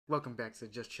Welcome back to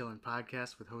Just Chillin'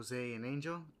 Podcast with Jose and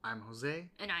Angel. I'm Jose.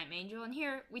 And I'm Angel, and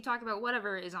here we talk about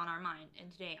whatever is on our mind. And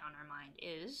today on our mind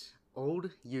is...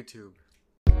 Old YouTube.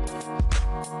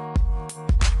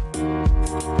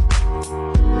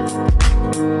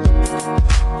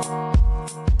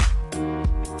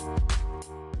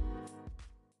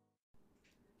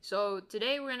 So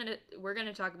today we're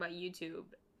gonna talk about YouTube,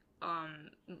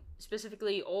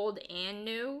 specifically old and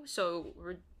new. So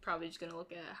we're probably just gonna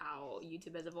look at how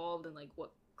YouTube has evolved and like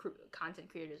what content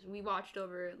creators we watched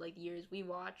over like the years we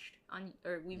watched on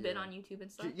or we've been on YouTube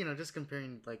and stuff. You know, just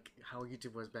comparing like how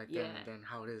YouTube was back then and then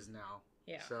how it is now.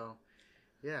 Yeah. So,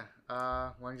 yeah.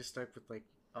 Why don't you start with like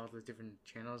all the different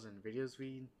channels and videos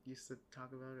we used to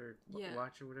talk about or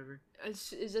watch or whatever?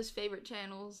 Is this favorite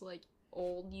channels like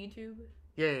old YouTube?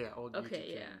 Yeah, old YouTube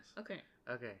channels. Okay.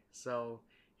 Okay, so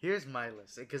here's my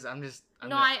list because I'm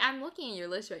looking at your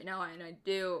list right now and I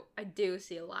do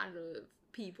see a lot of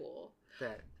people.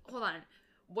 Hold on.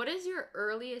 What is your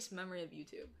earliest memory of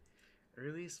YouTube?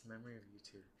 Earliest memory of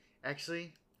YouTube?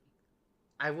 Actually,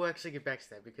 I will actually get back to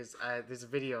that because there's a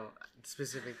video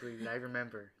specifically that I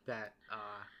remember that.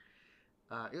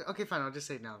 Okay, fine. I'll just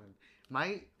say it now then.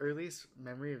 My earliest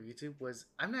memory of YouTube was,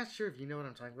 I'm not sure if you know what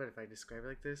I'm talking about if I describe it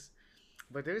like this,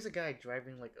 but there was a guy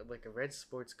driving like a red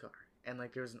sports car, and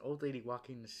like there was an old lady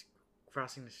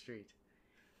crossing the street,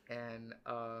 and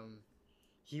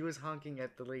he was honking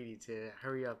at the lady to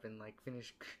hurry up and like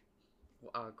finish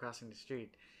crossing the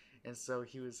street, and so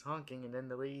he was honking, and then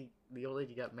the old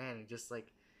lady got mad and just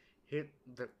like hit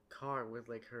the car with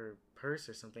like her purse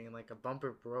or something, and like a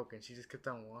bumper broke, and she just kept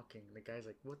on walking. And the guy's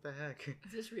like, "What the heck?"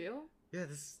 Is this real? Yeah,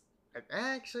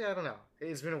 actually I don't know.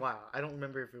 It's been a while. I don't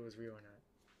remember if it was real or not,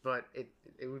 but it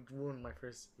was one of my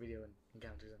first video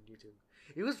encounters on YouTube.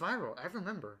 It was viral. I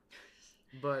remember.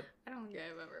 But I don't think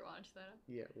I've ever watched that.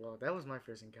 Yeah, well, that was my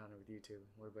first encounter with YouTube.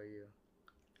 What about you?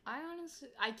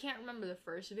 I can't remember the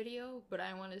first video, but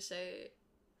I want to say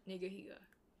Nigahiga,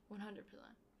 100%.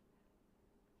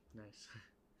 Nice.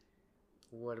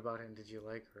 What about him did you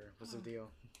like, or what's the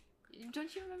deal?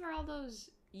 Don't you remember all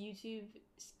those YouTube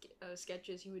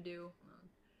sketches he would do?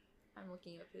 I'm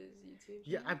looking up his YouTube.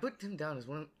 Yeah, I put him down as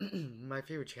one of my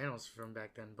favorite channels from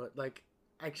back then, but like,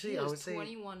 actually, I would say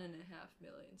 21.5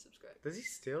 million subscribers. Does he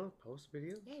still post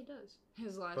videos? Yeah, he does.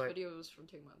 His last video was from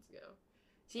 2 months ago.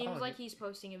 Seems like he's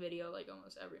posting a video like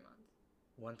almost every month.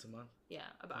 Once a month?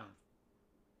 Yeah, about.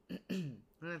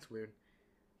 That's weird.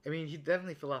 I mean, he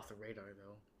definitely fell off the radar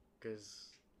though,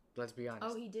 because let's be honest.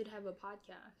 Oh, he did have a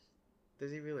podcast.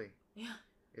 Does he really? Yeah.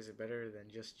 Is it better than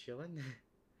just chilling?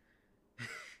 I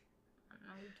don't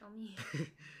know. You tell me.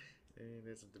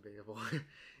 That's debatable.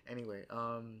 Anyway,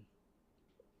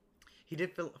 he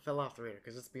did fell off the radar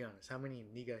because let's be honest. How many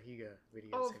Nigahiga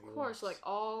videos have you watched? Of course, like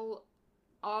all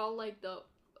like the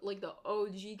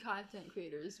OG content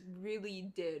creators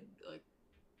really did like.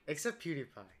 Except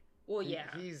PewDiePie. Well,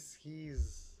 yeah. He's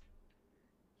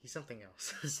something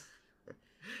else.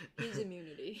 He's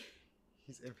immunity.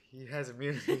 He has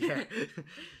immunity. Yeah.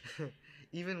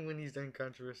 Even when he's done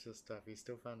controversial stuff, he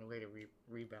still found a way to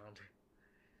rebound.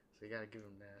 So you gotta give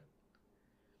him that.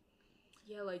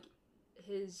 Yeah, like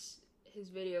his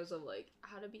videos of like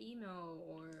how to be emo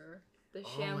or the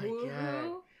shampoo. Oh my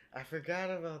god, I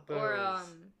forgot about those. Or oh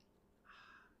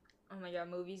my god,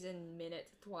 movies in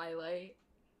minute Twilight.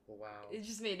 Wow. It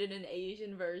just made it an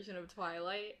Asian version of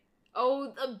Twilight.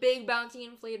 Oh, the big bouncy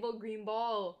inflatable green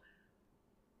ball.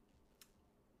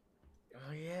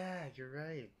 Oh yeah, you're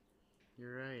right.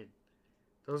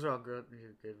 Those are all good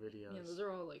videos. Yeah, those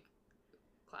are all like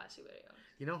classic videos.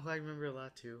 You know who I remember a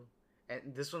lot too?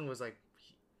 And this one was like,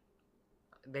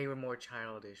 they were more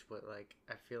childish, but like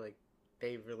I feel like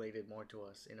they related more to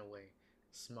us in a way.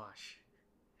 Smosh.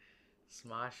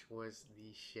 Smosh was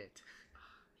the shit.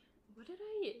 What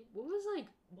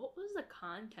was the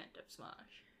content of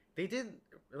Smosh? They did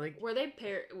like. Were they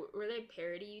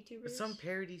parody YouTubers? Some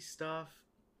parody stuff,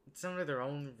 some of their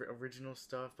own original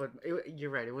stuff, but you're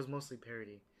right. It was mostly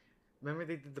parody. Remember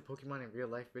they did the Pokemon in real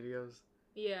life videos?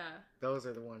 Yeah. Those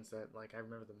are the ones that like I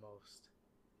remember the most.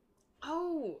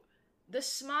 Oh, the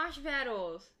Smosh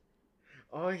battles.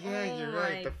 Oh yeah, you're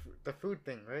right. The food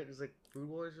thing, right? It was like Food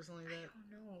Wars or something like that.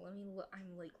 I don't know. Let me look.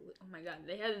 I'm like, oh my god,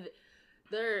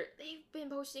 they've been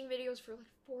posting videos for like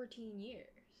 14 years.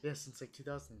 Yeah, since like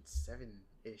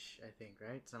 2007-ish, I think,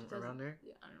 right? Somewhere around there.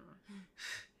 Yeah, I don't know.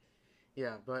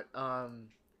 Yeah, but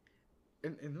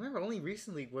and remember, only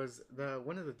recently was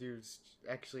one of the dudes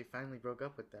actually finally broke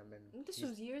up with them, and I think this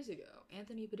was years ago.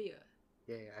 Anthony Padilla.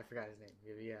 Yeah, I forgot his name.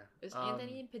 Yeah. It's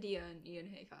Anthony Padilla and Ian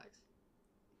Haycox.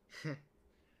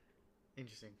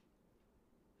 Interesting.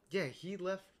 Yeah, he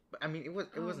left But, I mean, it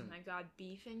wasn't. Oh my god,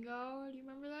 Beef and Go. Do you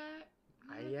remember that?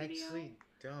 I Remember that actually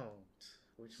don't.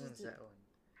 Which This is one's the- that one?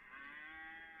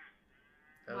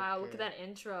 Wow, look Okay. at that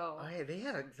intro. Oh yeah,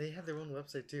 they had their own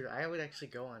website too. I would actually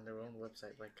go on their own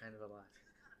website like kind of a lot.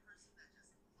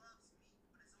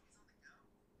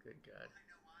 Good God.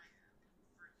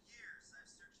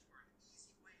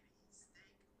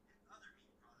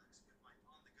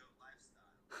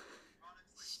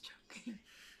 Just joking.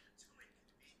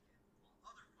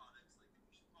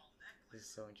 This is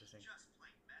so interesting.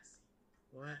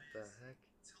 What the heck?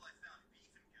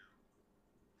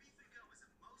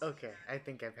 Okay, I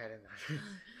think I've had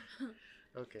enough.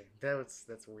 Okay, that's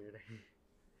weird.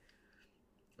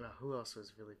 Who else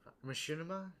was really fun?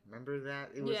 Machinima? Remember that?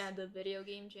 It was, Yeah, the video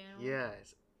game channel.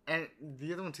 yes. And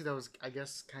the other one too that was, I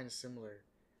guess, kind of similar.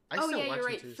 I Oh still yeah, watch you're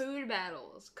them right. too. Food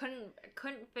battles.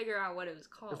 Couldn't figure out what it was The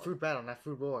called. Food Battle, not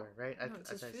Food War, right? No, it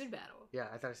says Food Battle. Yeah,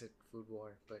 I thought I said Food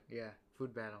War, but yeah,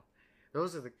 Food Battle.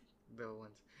 Those are the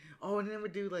ones. Oh, and then we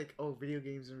do like video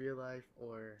games in real life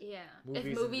or Yeah. movies If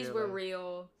in movies real were life.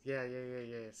 real. Yeah,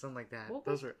 something like that. What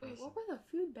Those was, were wait, awesome. what were the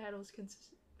food battles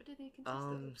consist? What did they consist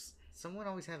of? Someone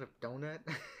always had a donut.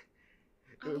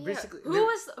 Oh, yeah. Basically, Who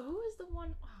was the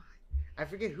one? Oh. I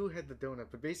forget who had the donut,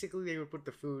 but basically they would put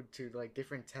the food to like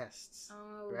different tests,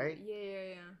 Oh, right?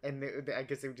 Yeah. And I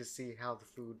guess they would just see how the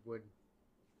food would,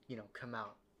 come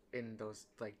out in those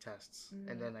like tests,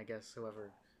 and then I guess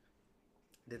whoever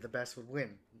did the best would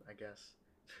win. I guess.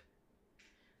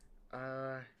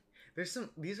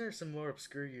 These are some more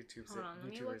obscure YouTubers Hold on, let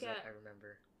me look that at- I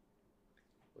remember.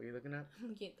 What are you looking at? I'm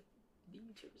looking at the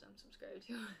YouTubers I'm subscribed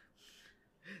to.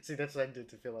 See, that's what I did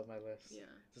to fill out my list. Yeah.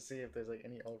 To see if there's like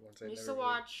any old ones I I never used to really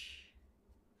watch.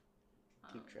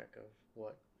 keep track of.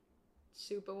 What?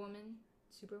 Superwoman.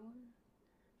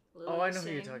 Oh, I Lily know who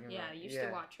you're Singh. talking Yeah, about. I used Yeah.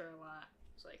 to watch her a lot.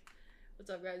 It's like, what's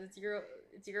up, guys? It's your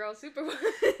girl, Superwoman.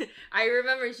 I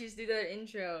remember she used to do that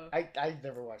intro. I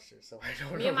never watched her, so I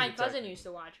don't know. Me and my who you're talking cousin used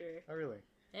to watch her. about. Oh, really?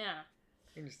 Yeah.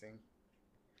 Interesting.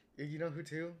 You know who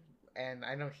too? And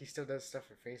I know he still does stuff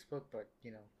for Facebook, but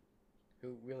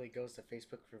who really goes to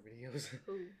Facebook for videos?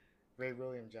 Who? Ray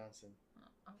William Johnson.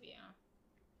 Oh yeah.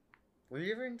 Were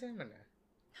you ever into him or no?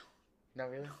 No,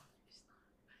 really? No.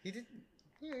 He did.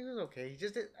 Yeah, he was okay. He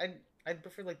just did. I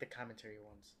prefer like the commentary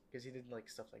ones because he did like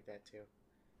stuff like that too.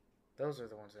 Those are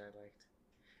the ones that I liked.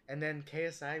 And then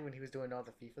KSI when he was doing all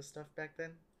the FIFA stuff back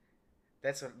then.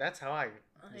 That's how I Yeah,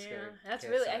 discovered that's KSI.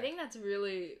 really. I think that's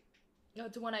really.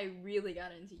 That's when I really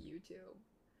got into YouTube.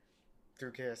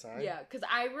 Through KSI. Yeah, because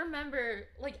I remember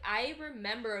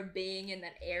being in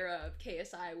that era of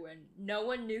KSI when no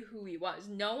one knew who he was.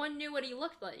 No one knew what he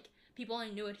looked like. People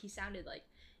only knew what he sounded like.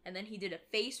 And then he did a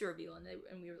face reveal, and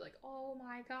we were like, "Oh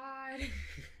my god!"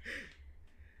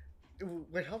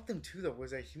 What helped him too, though,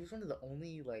 was that he was one of the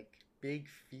only like big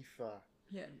FIFA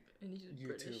Yeah, and he's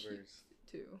British YouTubers.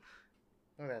 too.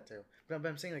 Oh, that too. But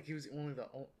I'm saying like he was only the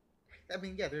only. I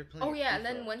mean, yeah, they're playing. Oh yeah, and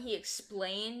then when he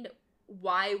explained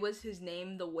why was his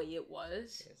name the way it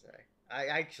was, KSI. I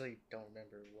actually don't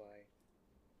remember why.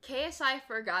 KSI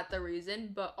forgot the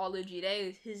reason, but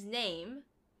Olajide, his name,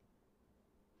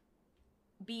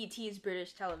 BT is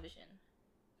British television.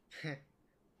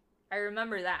 I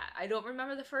remember that. I don't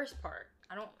remember the first part.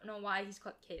 I don't know why he's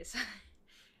called KSI.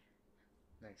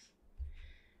 Nice.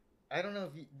 I don't know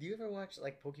if do you ever watch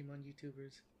like Pokemon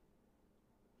YouTubers?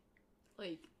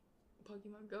 Like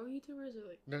Pokemon Go YouTubers or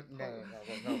like No.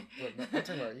 I'm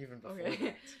talking about even before okay.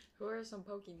 that. Who are some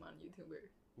Pokemon YouTubers?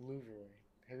 Luroy.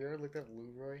 Have you ever looked up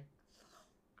Luroy?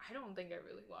 I don't think I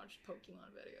really watched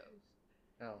Pokemon videos.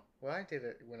 Oh, well, I did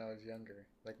it when I was younger,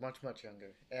 like much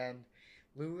younger. And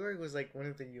Luroy was like one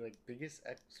of the like biggest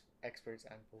experts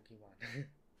on Pokemon.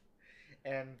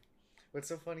 And what's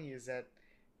so funny is that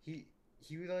he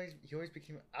always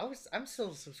became. I'm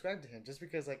still subscribed to him just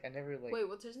because like I never like. Wait,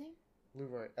 what's his name?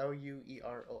 Luroy,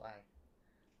 Lueroi.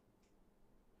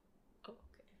 Oh,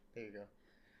 okay. There you go.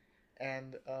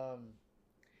 And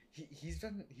he's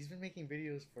been making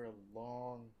videos for a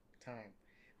long time,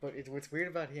 but what's weird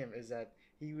about him is that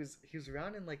he was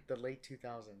around in like the late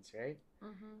 2000s, right?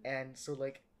 Mm-hmm. And so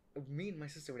like me and my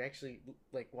sister would actually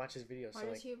like watch his videos. Why so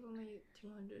does like he have only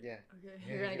 200? Yeah. Okay,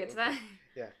 Yeah, you're gonna yeah, get to okay.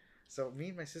 that. so me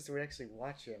and my sister would actually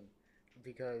watch him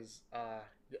because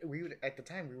we would at the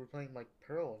time we were playing like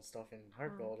Pearl and stuff in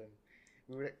Heart Gold and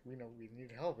we would we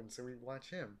needed help and so we'd watch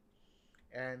him.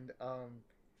 And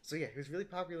so yeah, he was really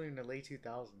popular in the late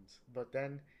 2000s, but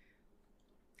then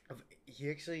he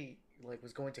actually like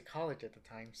was going to college at the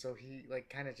time, so he like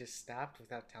kind of just stopped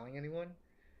without telling anyone.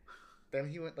 Then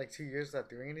he went like 2 years without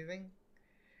doing anything,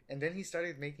 and then he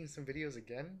started making some videos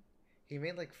again. He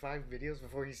made like 5 videos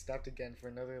before he stopped again for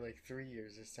another like 3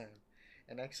 years this time.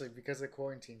 And actually, because of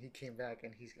quarantine, he came back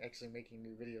and he's actually making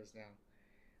new videos now.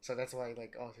 So that's why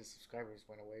like all his subscribers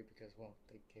went away because well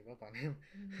they gave up on him.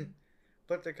 Mm-hmm.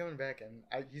 But they're coming back and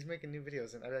he's making new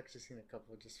videos and I've actually seen a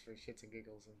couple just for shits and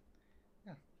giggles and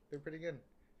yeah they're pretty good.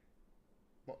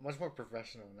 Much more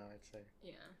professional now I'd say.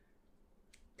 Yeah.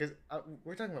 Because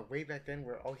we're talking about way back then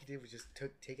where all he did was just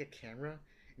take a camera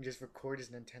and just record his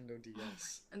Nintendo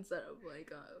DS. Instead of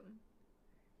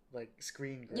like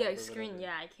screen grab. Yeah, or screen. whatever.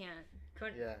 Yeah, I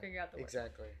couldn't figure out the word.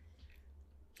 Exactly.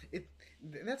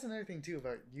 That's another thing too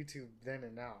about YouTube then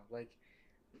and now. Like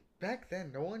back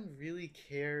then, no one really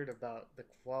cared about the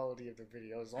quality of the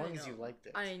video as long as you liked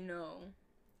it. I know.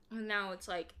 And now it's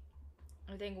like,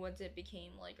 I think once it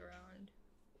became like around,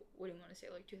 what do you want to say,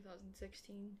 like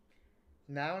 2016?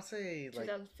 Now I'd say like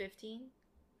 2015.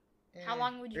 How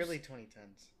long would you? Early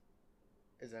 2010s.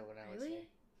 Is that what I would say? Really?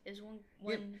 Is one?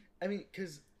 Yeah, I mean,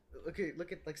 because look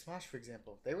at like Smosh for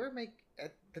example. They were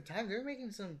at the time they were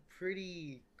making some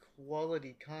pretty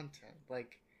quality content,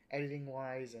 like editing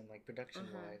wise and like production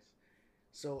wise.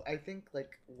 So I think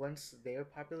like once their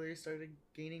popularity started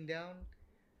gaining down,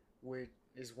 which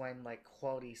is when like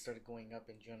quality started going up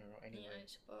in general. Anyway, Yeah, I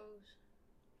suppose.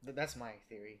 That's my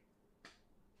theory.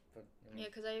 But, yeah,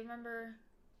 because I remember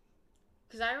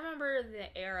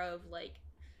the era of like,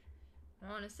 I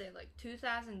want to say like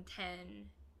 2010.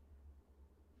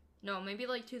 No, maybe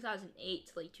like 2008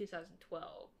 to like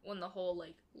 2012 when the whole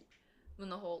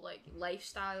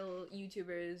lifestyle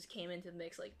YouTubers came into the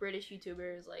mix, like British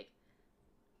YouTubers like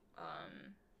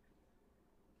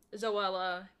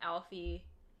Zoella, Alfie.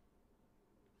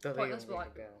 Pointless Blog.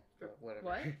 Whatever.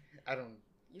 What? I don't.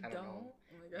 You I don't? don't know.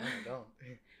 Oh my god. I don't.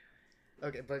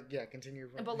 Okay, but yeah, continue.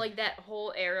 But like that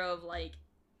whole era of like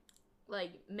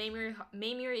Mamrie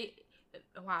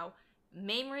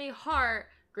Hart,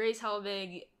 Grace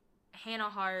Helbig, Hannah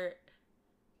Hart,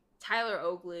 Tyler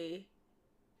Oakley.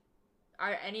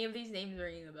 Are any of these names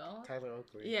ringing a bell? Tyler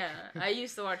Oakley. Yeah, I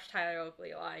used to watch Tyler Oakley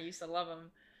a lot. I used to love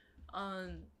him.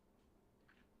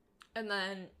 And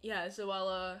then yeah,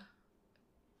 Zoella,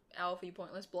 Alfie,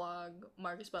 Pointless Blog,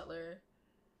 Marcus Butler.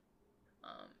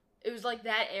 It was like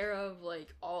that era of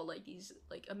like all like these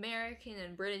like American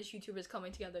and British YouTubers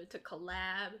coming together to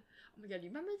collab. Oh my god, do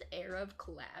you remember the era of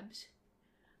collabs?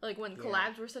 Like when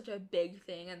collabs were such a big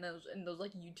thing, and those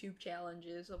like YouTube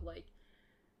challenges of like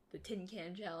the tin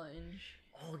can challenge.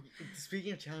 Oh,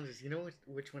 speaking of challenges, you know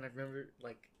which one I remember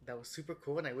like that was super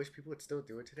cool, and I wish people would still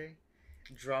do it today.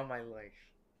 Draw My Life.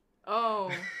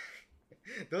 Oh.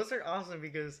 Those are awesome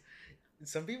because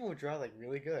some people draw like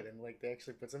really good and like they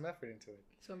actually put some effort into it.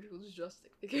 Some people just draw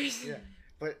stick figures. Yeah,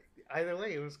 but either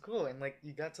way, it was cool and like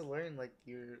you got to learn like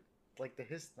your like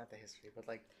not the history, but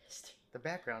like the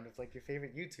background of like your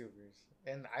favorite YouTubers,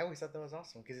 and I always thought that was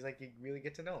awesome because like you really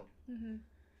get to know them. Mm-hmm.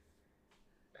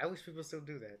 I wish people still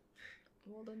do that.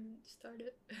 Well, then start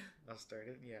it. I'll start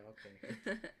it. Yeah,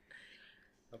 okay.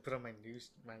 I'll put on my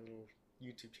little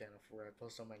YouTube channel where I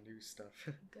post all my news stuff.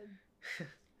 Good.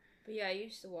 But yeah, I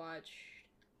used to watch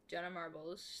Jenna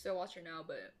Marbles. Still watch her now,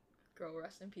 but girl,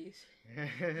 rest in peace.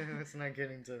 Let's not get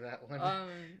into that one.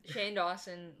 Shane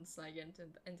Dawson. Let's not get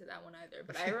into that one either.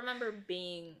 But I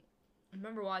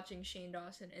remember watching Shane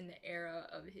Dawson in the era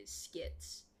of his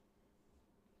skits.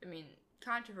 I mean,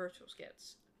 controversial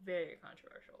skits, very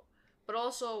controversial. But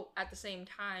also at the same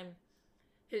time,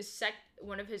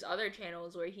 one of his other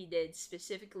channels where he did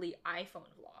specifically iPhone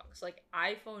vlogs, like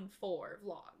iPhone 4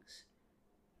 vlogs.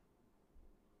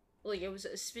 Like it was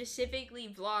specifically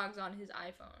vlogs on his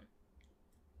iPhone.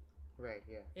 Right.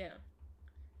 Yeah. Yeah.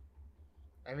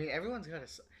 I mean, everyone's got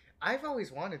I've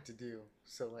always wanted to do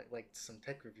like some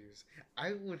tech reviews.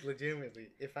 I would legitimately,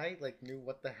 if I like knew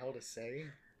what the hell to say,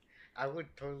 I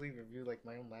would totally review like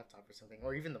my own laptop or something,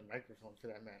 or even the microphone for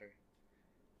that matter.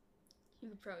 You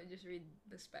would probably just read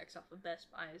the specs off of Best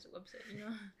Buy's website, you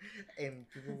know? And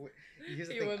people would... Here's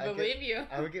the He thing, would believe you.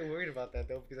 I would get worried about that,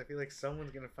 though, because I feel like someone's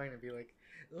going to find it and be like,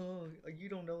 oh, you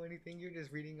don't know anything, you're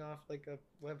just reading off, like, a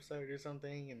website or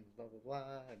something, and blah, blah,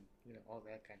 blah, and, you know, all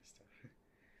that kind of stuff.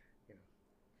 You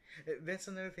know. That's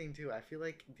another thing, too. I feel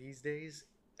like these days,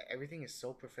 everything is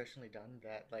so professionally done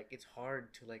that, like, it's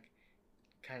hard to, like,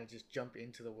 kind of just jump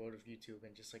into the world of YouTube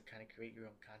and just like kind of create your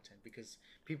own content because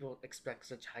people expect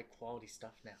such high quality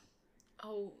stuff now.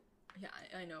 Oh, yeah,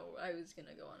 I know. I was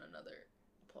gonna go on another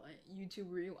point.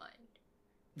 YouTube Rewind.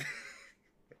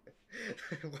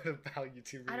 What about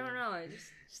YouTube Rewind? I don't know. I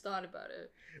just thought about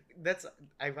it. That's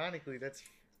ironically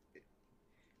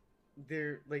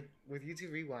they're like with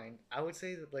YouTube Rewind. I would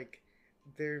say that like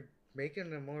they're making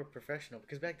them more professional.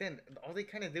 Because back then, all they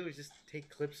kind of did was just take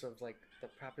clips of like the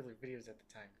popular videos at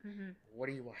the time. Mm-hmm. What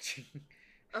are you watching?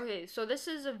 Okay, so this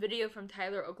is a video from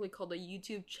Tyler Oakley called the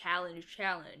YouTube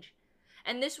Challenge,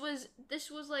 and this was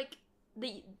like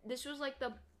the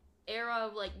era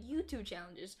of like YouTube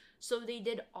challenges. So they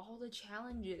did all the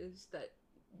challenges that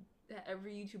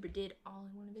every YouTuber did all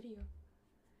in one video.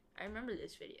 I remember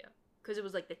this video because it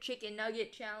was like the chicken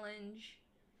nugget challenge.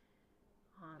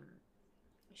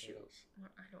 Shoot,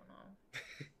 I don't know.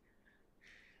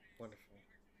 Wonderful.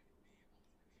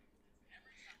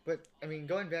 But I mean,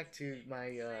 going back to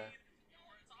my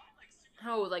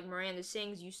oh, like Miranda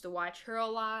Sings, used to watch her a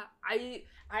lot. I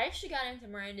actually got into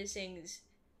Miranda Sings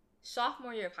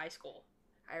sophomore year of high school.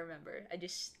 I remember. I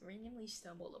just randomly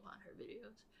stumbled upon her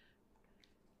videos.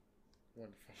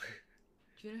 Wonderful.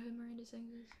 Do you know who Miranda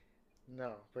Sings is?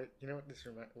 No, but you know what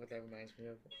what that reminds me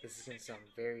of? This is gonna sound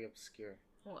very obscure.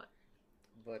 What?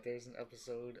 But there's an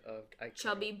episode of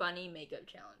Chubby Bunny Makeup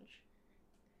Challenge.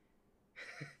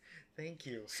 Thank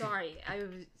you. Sorry, I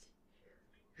was.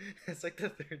 It's like the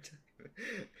third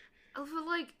time. I feel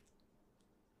like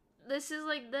this is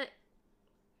like the.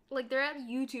 Like they're at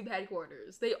YouTube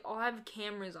headquarters. They all have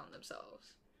cameras on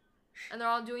themselves, and they're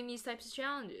all doing these types of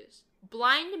challenges.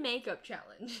 Blind makeup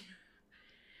challenge.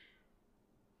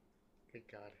 Good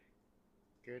God.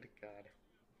 Good God.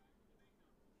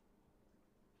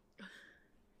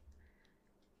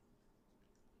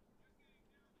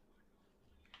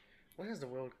 What has the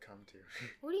world come to?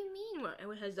 What do you mean?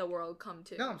 What has the world come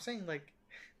to? No, I'm saying like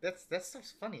that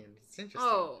stuff's funny and it's interesting.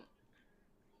 Oh.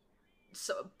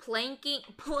 So planking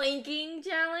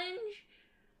challenge?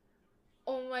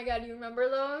 Oh my God, you remember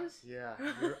those? Yeah.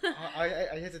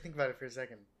 I had to think about it for a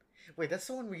second. Wait, that's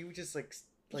the one where you just like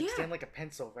Yeah. stand like a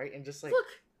pencil, right? And just like Look.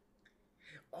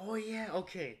 Oh yeah,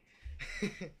 okay.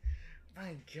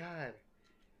 My God.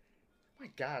 My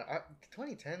God,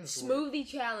 2010s. Smoothie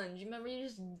challenge. You remember you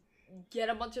just get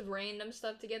a bunch of random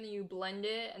stuff together, you blend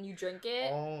it, and you drink it?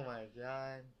 Oh my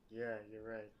God. Yeah, you're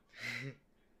right.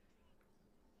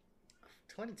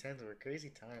 2010s were a crazy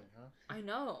time, huh? I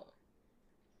know.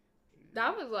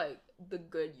 That was like the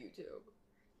good YouTube.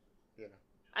 Yeah.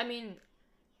 I mean,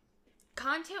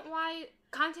 content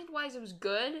wise it was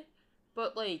good,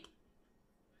 but like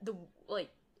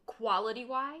quality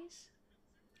wise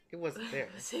It wasn't there.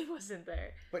 it wasn't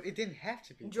there. But it didn't have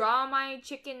to be. Draw my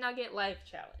chicken nugget life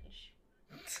challenge.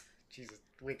 Jesus.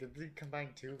 Wait, did they combine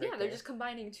two? Yeah, they're just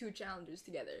combining two challenges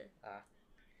together. Ah.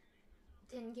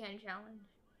 Tin can challenge.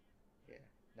 Yeah,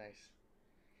 nice.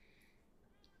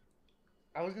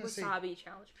 I was gonna say. Wasabi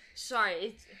challenge. Sorry,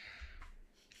 it's.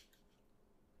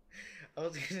 I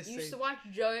was gonna say. You used to watch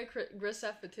Joey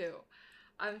Graceffa too.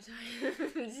 I'm sorry.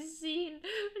 I'm just seeing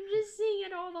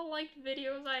all the liked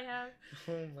videos I have.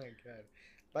 Oh my God.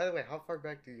 By the way, how far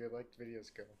back do your liked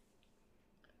videos go?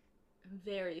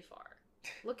 Very far.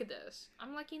 Look at this.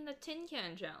 I'm liking the tin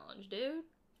can challenge, dude.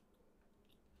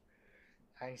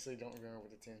 I honestly don't remember what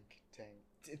the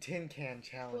tin can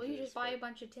challenge Well, you is. just buy a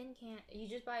bunch of cans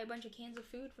of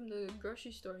food from the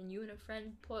grocery store, and you and a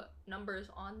friend put numbers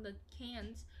on the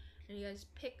cans, and you guys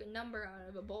pick a number out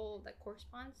of a bowl that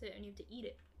corresponds to it, and you have to eat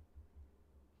it.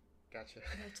 Gotcha.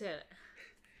 That's it.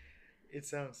 It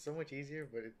sounds so much easier,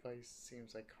 but it probably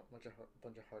seems like a bunch of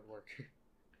hard work.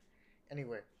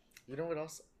 Anyway, you know what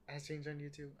else has changed on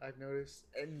YouTube? I've noticed,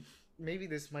 and maybe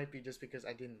this might be just because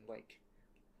I didn't like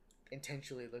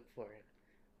intentionally look for it,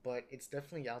 but it's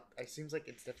definitely out. It seems like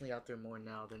it's definitely out there more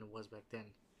now than it was back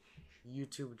then.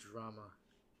 YouTube drama.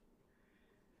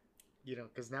 You know,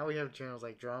 because now we have channels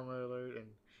like Drama Alert, and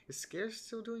is Scarce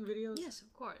still doing videos? Yes,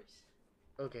 of course.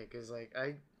 Okay, because like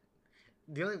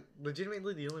the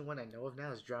only one I know of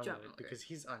now is Drama Alert, because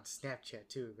he's on Snapchat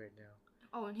too right now.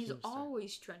 Oh, and he's Keemstar.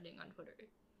 always trending on Twitter.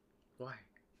 Why?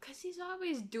 Because he's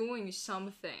always doing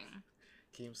something.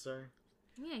 Keemstar?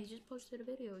 Yeah, he just posted a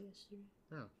video yesterday.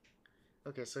 Oh.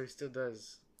 Okay, so he still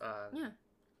does, yeah.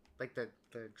 like the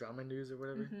drama news or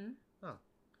whatever? Mm-hmm. Oh.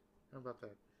 How about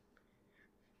that?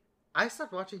 I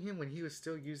stopped watching him when he was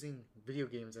still using video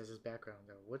games as his background,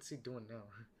 though. What's he doing now?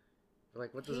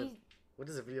 Like, what does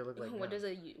a video look like What now?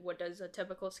 what does a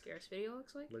typical Scarce video look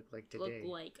like today?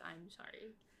 I'm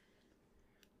sorry.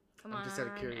 I'm just out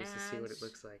of curious to see what it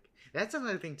looks like. That's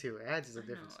another thing too. Ads is a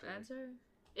different story. Ads are.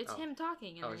 It's him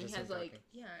talking, and then he has like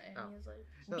he has like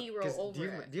B-roll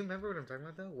over it. Do you remember what I'm talking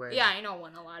about though? Where yeah, I know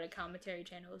when a lot of commentary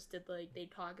channels did like they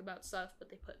talk about stuff, but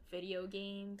they put video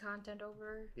game content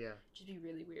over. Yeah. Just be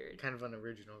really weird. Kind of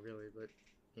unoriginal, really, but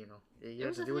you know, you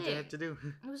have to do what you have to do.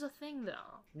 It was a thing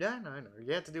though. Yeah, I know.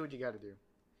 You have to do what you got to do.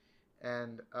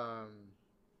 And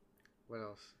what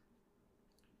else?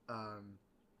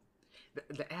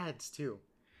 The ads too.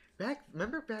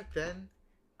 Remember back then?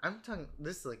 I'm talking.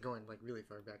 This is like going like really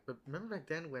far back, but remember back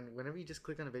then when whenever you just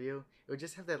click on a video, it would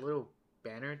just have that little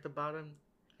banner at the bottom,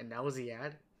 and that was the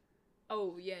ad.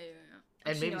 Oh yeah.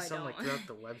 And Actually, maybe no, I some like don't. throughout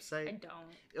the I website.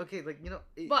 don't. Okay, like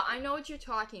But I know what you're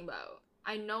talking about.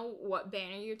 I know what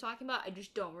banner you're talking about. I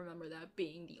just don't remember that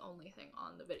being the only thing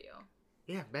on the video.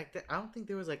 Yeah, back then I don't think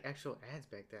there was like actual ads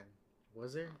back then.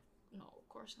 Was there? No, of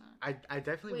course not. I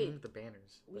definitely Wait, remember the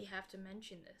banners. We have to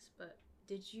mention this, but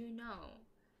did you know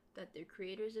that the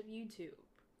creators of YouTube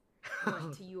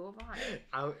went to U of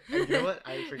I? You know what?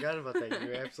 I forgot about that.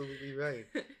 You're absolutely right.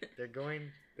 They're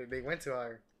going. They went to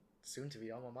our soon-to-be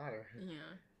alma mater. Yeah.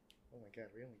 Oh my god,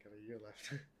 we only got a year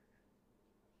left.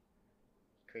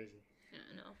 Crazy. Yeah,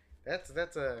 I know.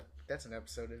 That's an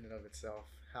episode in and of itself.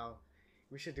 How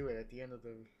we should do it at the end of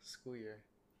the school year.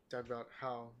 Talk about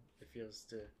how it feels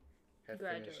to have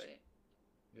Graduate. finished.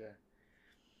 Yeah.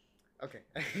 Okay.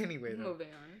 Anyway, though. Moving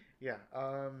on. Yeah.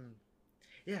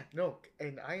 Yeah. No.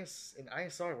 In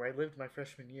ISR, where I lived my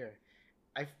freshman year,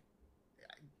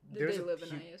 Did they live in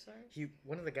ISR?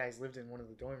 One of the guys lived in one of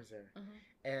the dorms there,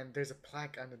 and there's a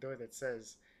plaque on the door that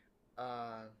says,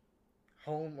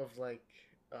 "Home of like."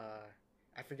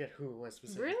 I forget who it was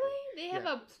specifically. Really? They have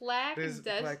a plaque.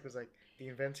 The plaque was like the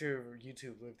inventor of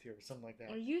YouTube lived here or something like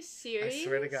that. Are you serious? I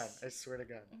swear to God. I swear to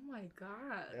God. Oh my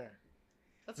god. Yeah.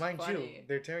 That's Mind funny. you,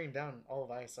 they're tearing down all of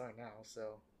ISR now,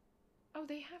 so. Oh,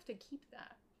 they have to keep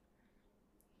that.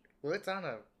 Well, it's on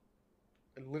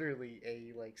literally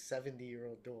a like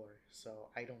 70-year-old door, so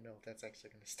I don't know if that's actually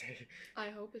gonna stay. I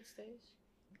hope it stays.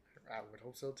 I would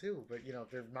hope so too, but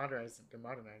they're modernizing the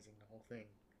whole thing,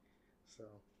 so.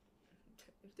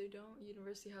 If they don't,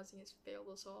 university housing has failed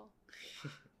us all.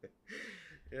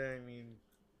 Yeah, I mean,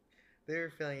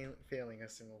 they're failing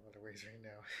us in a lot of ways right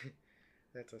now.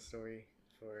 That's a story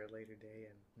for a later day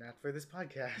and not for this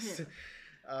podcast.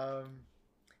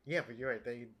 Yeah, but you're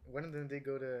right. One of them did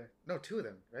go to two of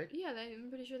them, right? Yeah, I'm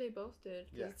pretty sure they both did.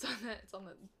 Yeah. It's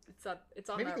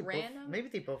on that random. Maybe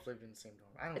they both lived in the same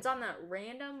dorm. I don't. It's on that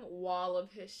random wall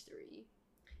of history.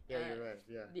 Yeah, you're right.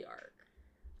 Yeah. The Arc.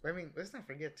 I mean, let's not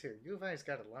forget too. U of I's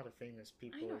got a lot of famous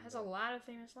people. I know, it has a lot of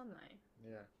famous alumni.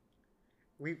 Yeah.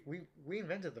 We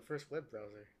invented the first web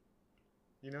browser.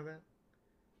 You know that?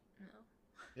 No.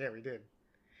 Yeah, we did.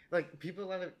 Like people, a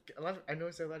lot of I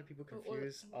noticed that a lot of people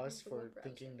confuse what us for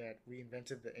thinking that we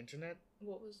invented the internet.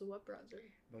 What was the web browser?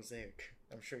 Mosaic.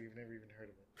 I'm sure you've never even heard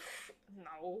of it.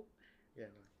 No. Yeah,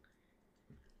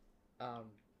 no.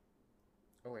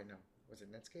 Oh wait, no. Was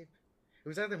it Netscape? It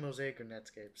was either Mosaic or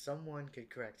Netscape. Someone could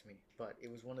correct me, but it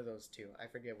was one of those two. I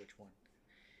forget which one.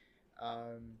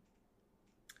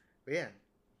 But yeah,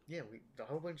 a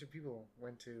whole bunch of people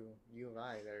went to U of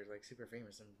I that are like super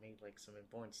famous and made like some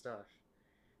important stuff.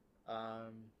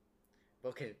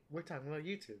 Okay, we're talking about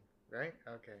YouTube, right?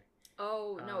 Okay.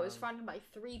 Oh no, it was funded by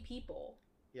 3 people.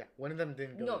 Yeah, one of them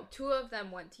didn't go. No, 2 of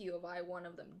them went to U of I. One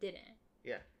of them didn't.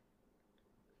 Yeah.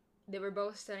 They were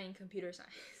both studying computer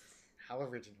science. How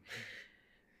original.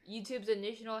 YouTube's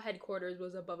initial headquarters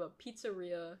was above a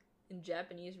pizzeria and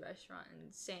Japanese restaurant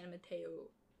in San Mateo,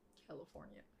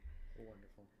 California.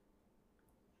 Wonderful.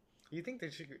 You think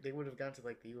they would have gone to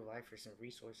like the U of I for some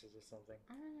resources or something?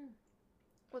 I don't know.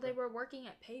 Well, they were working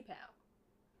at PayPal.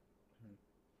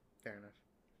 Fair enough.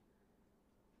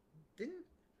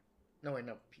 No, wait,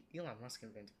 no. Elon Musk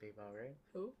invented PayPal, right?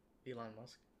 Who? Elon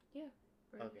Musk. Yeah.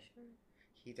 Okay. Sure.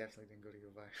 He definitely didn't go to U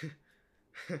of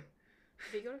I.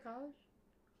 Did he go to college?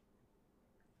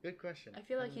 Good question. I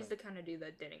feel like he's the kind of dude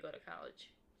that didn't go to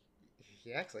college.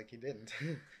 He acts like he didn't.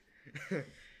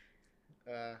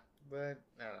 But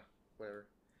whatever.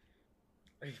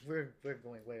 We're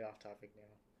going way off topic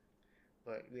now.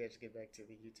 But we have to get back to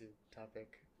the YouTube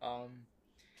topic.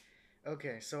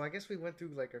 Okay, so I guess we went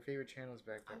through like our favorite channels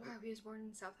back then. Oh wow, he was born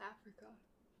in South Africa.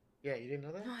 Yeah, you didn't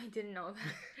know that? No, I didn't know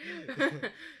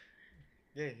that.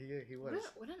 Yeah, he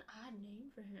was. What an odd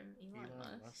name for him,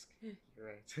 Elon Musk. You're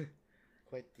right.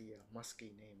 Quite the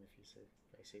musky name, if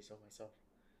I say so myself.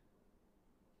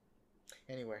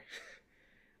 Anyway,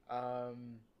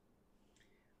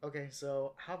 okay,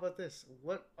 so how about this?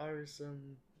 What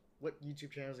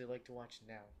YouTube channels do you like to watch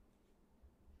now?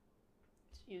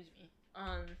 Excuse me.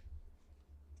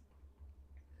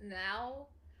 Now,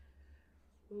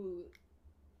 I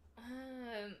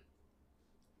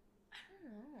don't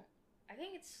know. I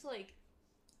think it's like,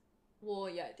 well,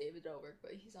 yeah, David Dobrik,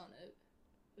 but he's on a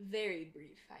very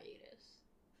brief hiatus.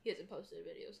 He hasn't posted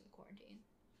videos in quarantine.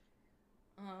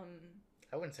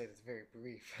 I wouldn't say that's very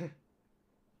brief.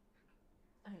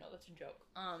 I know, that's a joke.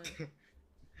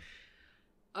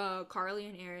 Carly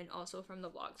and Aaron, also from the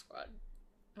Vlog Squad.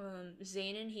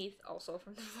 Zane and Heath, also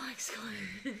from the Vlog Squad.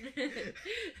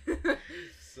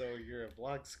 So you're a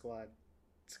vlog squatter.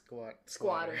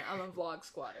 Squatter. I'm a vlog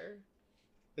squatter.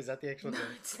 Is that the actual No,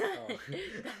 thing? it's not. Oh.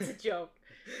 That's a joke.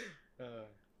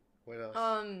 What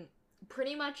else?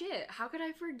 Pretty much it. How could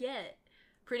I forget?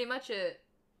 Pretty much it.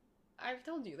 I've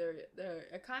told you they're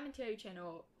a commentary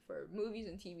channel for movies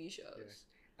and TV shows.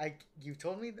 Yeah. You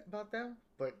told me about them,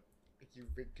 but you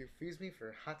confused me for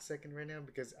a hot second right now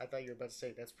because I thought you were about to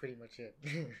say that's pretty much it.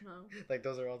 No. Like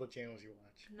those are all the channels you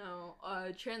watch. No.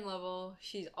 Trend Level.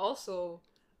 She's also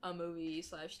a movie /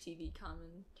 TV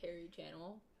commentary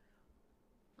channel.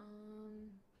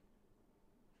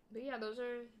 But yeah, those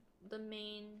are the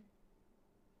main.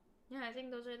 Yeah, I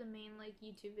think those are the main like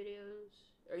YouTube videos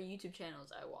or YouTube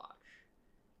channels I watch.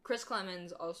 Chris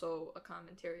Clemens, also a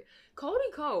commentary.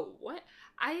 Cody Ko, what?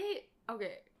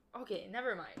 Okay,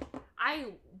 never mind.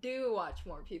 I do watch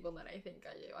more people than I think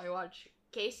I do. I watch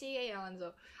Casey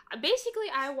Alonso. Basically,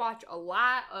 I watch a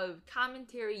lot of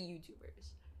commentary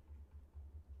YouTubers.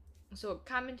 So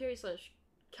commentary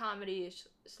 / comedy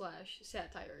 /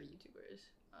 satire YouTubers.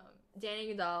 Danny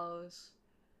Gonzalez,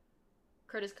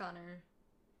 Curtis Connor.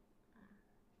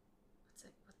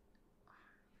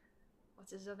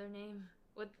 What's his other name?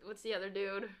 What's the other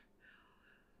dude?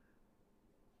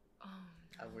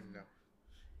 I wouldn't know.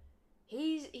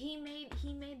 He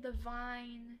made the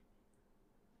Vine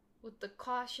with the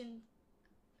caution.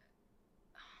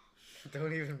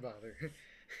 Don't even bother.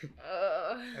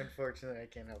 Unfortunately, I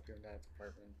can't help you in that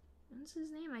department. What's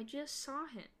his name? I just saw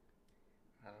him.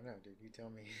 I don't know, dude. You tell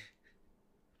me.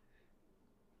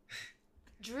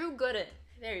 Drew Gooden.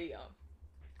 There you go.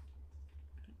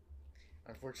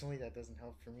 Unfortunately, that doesn't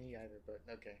help for me either, but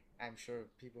okay. I'm sure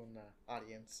people in the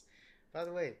audience. By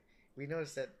the way, we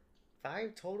noticed that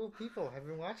 5 total people have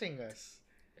been watching us.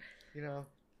 You know,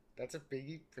 that's a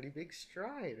pretty big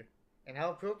stride. And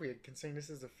how appropriate, considering this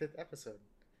is the 5th episode.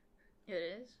 It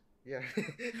is? Yeah.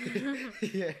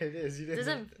 Yeah, it is. You It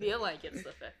doesn't feel like it's the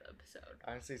 5th episode.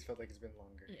 Honestly, it's felt like it's been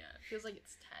longer. Yeah, it feels like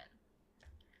it's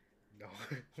 10. No,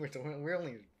 we're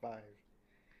only at 5.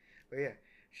 But yeah,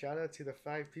 shout out to the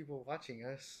 5 people watching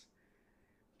us.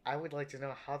 I would like to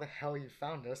know how the hell you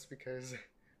found us, because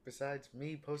besides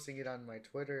me posting it on my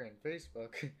Twitter and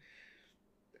Facebook,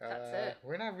 That's it.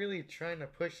 we're not really trying to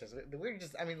push this. We're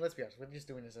just, I mean, let's be honest, we're just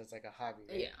doing this as like a hobby,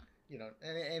 right? Yeah. You know,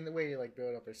 and the way to like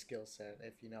build up our skill set.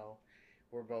 If you know,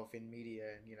 we're both in media,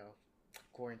 and you know,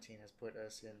 quarantine has put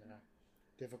us in a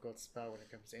difficult spot when it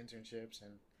comes to internships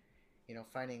and you know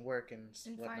finding work and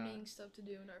whatnot. Finding stuff to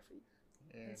do in our free.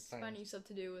 And finding stuff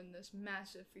to do in this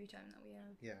massive free time that we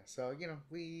have. Yeah, so you know,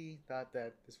 we thought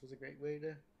that this was a great way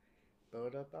to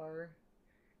build up our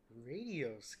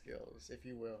radio skills, if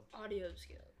you will. Audio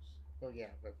skills. Well,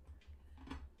 yeah, but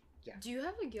yeah. Do you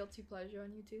have a guilty pleasure on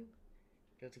YouTube?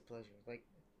 Guilty pleasure, like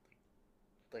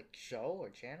show or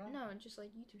channel? No, just like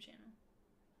YouTube channel.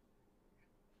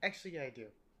 Actually, yeah, I do.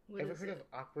 What Ever is heard it? of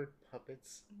Awkward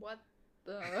Puppets? What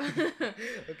the?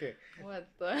 Okay. What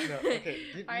the? No,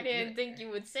 okay. I didn't think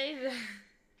you would say that.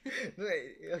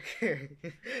 Okay.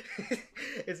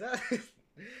 It's not.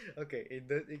 Okay,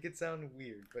 it could sound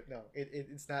weird, but no,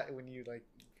 it's not when you like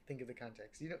think of the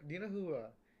context. Do you know who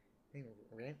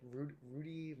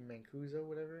Rudy Mancuso,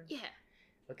 whatever? Yeah.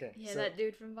 Okay. Yeah, so, that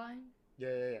dude from Vine.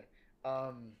 Yeah.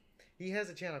 He has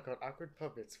a channel called Awkward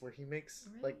Puppets where he makes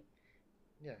Really?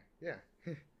 yeah.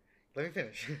 Let me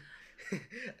finish.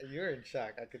 You're in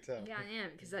shock, I could tell. Yeah, I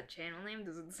am, because that channel name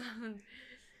doesn't sound.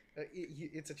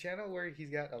 It's a channel where he's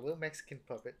got a little Mexican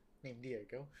puppet named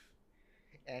Diego,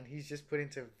 and he's just put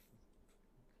into,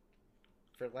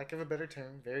 for lack of a better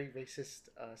term, very racist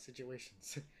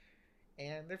situations.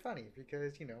 And they're funny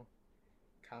because, you know,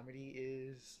 comedy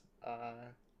is,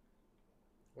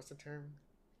 what's the term?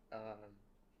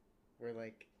 Where,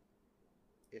 like,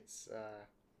 it's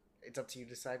up to you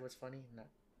to decide what's funny. Not,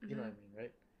 you know what I mean,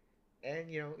 right?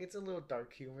 And, you know, it's a little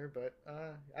dark humor, but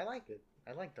I like it.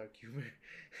 I like dark humor.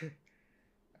 I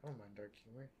don't mind dark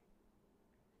humor.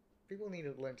 People need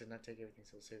to learn to not take everything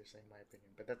so seriously, in my opinion.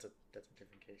 But that's a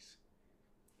different case.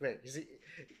 Wait,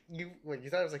 you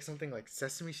thought it was like something like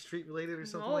Sesame Street related or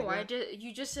something like that?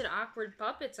 You just said Awkward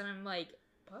Puppets, and I'm like,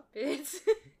 puppets?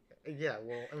 Yeah,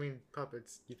 well, I mean,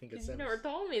 puppets. You think it's? You never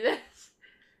told me this.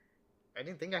 I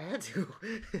didn't think I had to.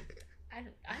 I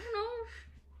don't know.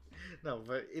 No,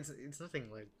 but it's nothing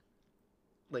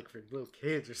like for little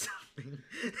kids or something.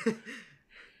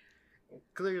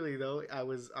 Clearly, though, I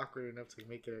was awkward enough to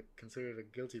make it considered a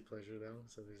guilty pleasure, though.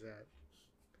 So there's that.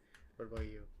 What about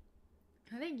you?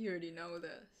 I think you already know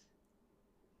this.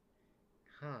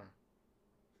 Huh?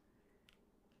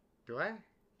 Do I?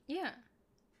 Yeah.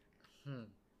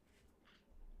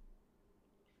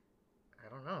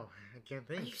 don't know. I can't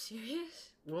Are think. you serious?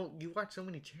 Well, you watch so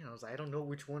many channels. I don't know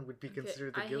which one would be Okay,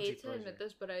 considered the I guilty hate to pleasure. admit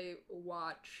this, but I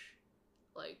watch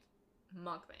like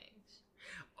mukbangs.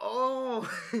 Oh,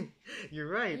 you're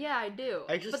right. Yeah, I do.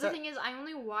 I just But the thought- thing is, I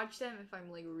only watch them if I'm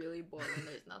like really bored and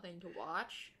there's nothing to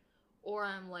watch, or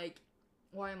I'm like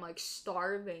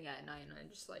starving at night and I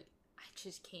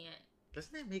just can't.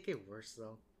 Doesn't that make it worse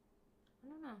though? I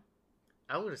don't know.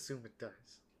 I would assume it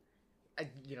does.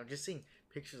 Just seeing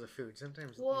pictures of food.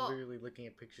 Sometimes Well- literally looking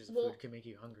at pictures of well- food can make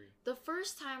you hungry. The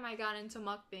first time I got into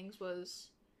mukbangs was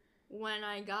when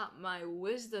I got my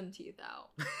wisdom teeth out.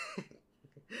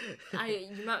 You can't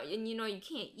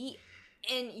eat,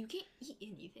 and you can't eat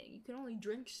anything. You can only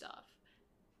drink stuff.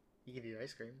 You can eat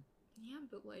ice cream. Yeah,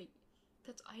 but like,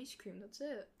 that's ice cream. That's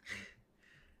it.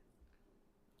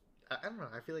 I don't know.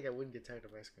 I feel like I wouldn't get tired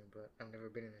of ice cream, but I've never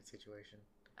been in that situation.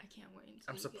 I can't wait until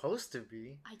I'm you supposed to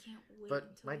be, I can't wait. but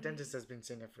until my you dentist get, has been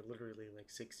saying that for literally like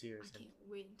 6 I years. can't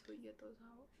wait until you get those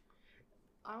out.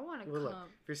 I want to Well, look, come.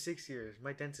 for 6 years,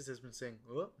 my dentist has been saying,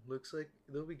 "Oh, looks like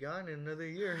they'll be gone in another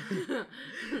year."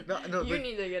 No, You but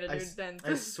need to get a I new s- dentist.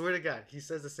 I swear to God, he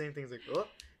says the same things like, "Oh,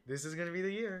 this is gonna be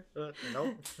the year."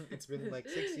 Nope, it's been like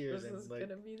 6 years, This and is like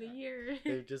gonna be the year.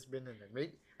 they've just been in there.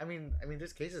 Maybe, I mean,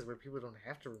 there's cases where people don't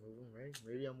have to remove them, right?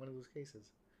 Maybe I'm one of those cases.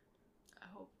 I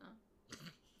hope not.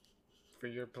 For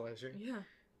your pleasure, Yeah.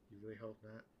 you really hope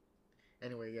not.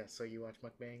 Anyway, yeah. So you watch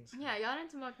mukbangs? Yeah, I got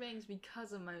into mukbangs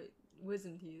because of my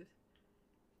wisdom teeth.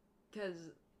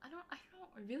 Because I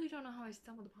really don't know how I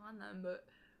stumbled upon them, but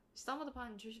stumbled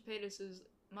upon Trisha Paytas's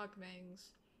mukbangs.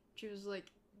 She was like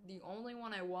the only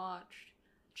one I watched.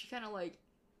 She kind of like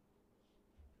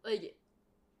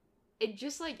it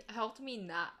just like helped me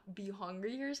not be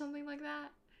hungry or something like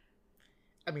that.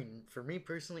 I mean, for me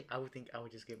personally, I would think I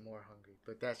would just get more hungry,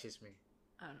 but that's just me.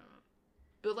 I don't know.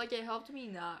 But like it helped me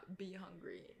not be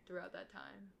hungry throughout that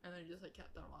time, and I just like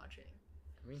kept on watching.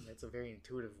 I mean, that's a very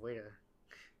intuitive way to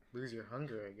lose your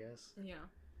hunger, I guess. Yeah.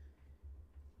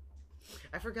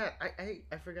 I forgot.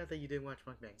 I forgot that you didn't watch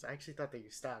mukbangs. I actually thought that you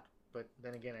stopped, but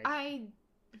then again,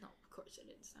 No, of course I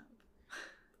didn't stop.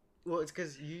 well, it's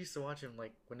because you used to watch them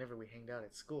like whenever we hanged out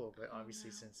at school, but obviously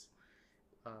no. since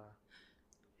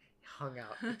hung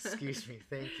out. Excuse me.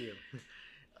 Thank you.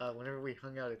 Whenever we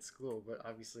hung out at school, but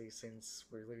obviously since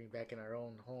we're living back in our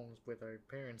own homes with our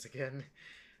parents again,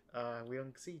 we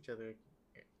don't see each other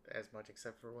as much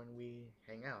except for when we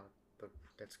hang out. But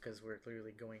that's because we're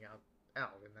literally going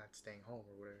out and not staying home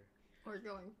or whatever. Or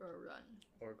going for a run.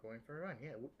 Or going for a run.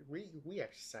 Yeah, we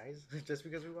exercise just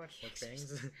because we watch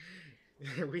mukbangs.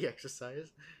 We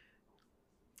exercise.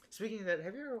 Speaking of that,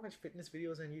 have you ever watched fitness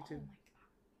videos on YouTube?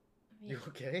 Oh my god. You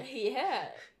okay? Yeah.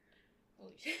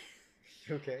 Holy shit.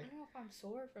 You I okay? don't know if I'm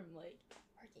sore from like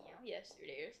working out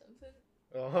yesterday or something.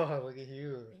 Oh, look at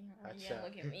you. Yeah, Gotcha.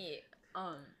 look at me.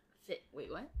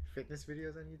 Wait, what? Fitness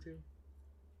videos on YouTube?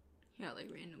 Yeah, like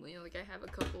randomly. Like I have a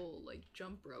couple like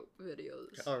jump rope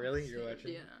videos. Oh, really? You're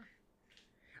watching? Yeah.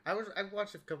 I've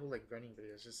watched a couple like running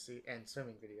videos just to see, and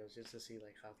swimming videos just to see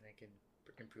like how I can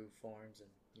improve forms and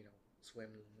swim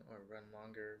or run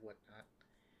longer, whatnot.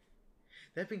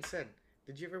 That being said,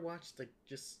 did you ever watch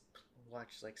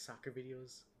like soccer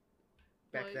videos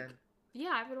back Like, then?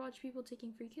 Yeah, I would watch people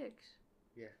taking free kicks.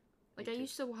 Yeah. Like me I too.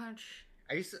 used to watch.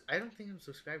 I don't think I'm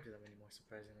subscribed to them anymore,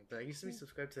 surprisingly, but I used to be Hmm.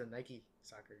 subscribed to the Nike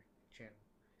soccer channel.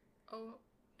 Oh,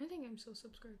 I think I'm still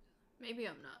subscribed. Maybe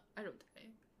I'm not. I don't think I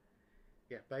am.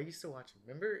 Yeah, but I used to watch them.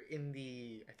 Remember in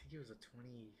I think it was a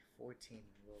 2014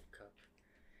 World Cup,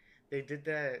 they did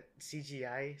that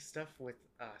CGI stuff with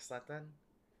Zlatan.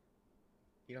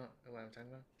 You know what I'm talking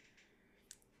about?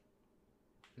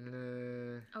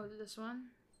 Oh, this one.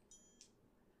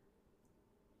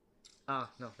 Oh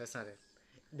no, that's not it.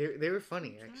 They were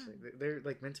funny Which actually. one? They're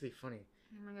like meant to be funny.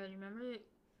 Oh my god, you remember it?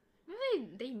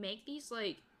 Remember they make these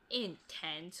like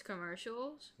intense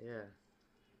commercials? Yeah.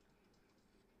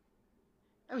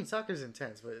 I mean, soccer's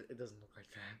intense, but it doesn't look like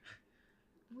that.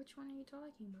 Which one are you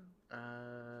talking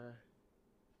about?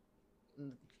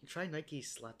 Try Nike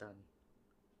Zlatan.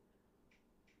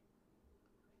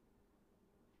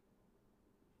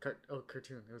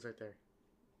 Cartoon. It was right there.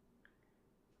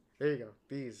 There you go.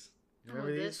 These.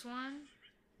 Remember these? This one?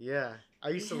 Yeah. I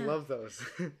used to Yeah. love those.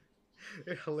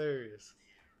 They're hilarious.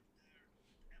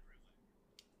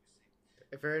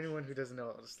 For anyone who doesn't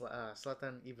know,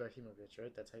 Zlatan Ibrahimovic,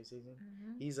 right? That's how you say his name?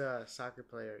 Mm-hmm. He's a soccer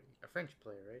player, a French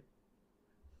player, right?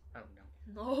 I don't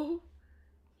know. No.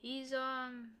 He's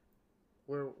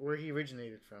Where he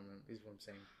originated from is what I'm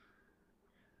saying.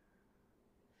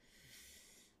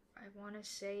 I want to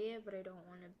say it, but I don't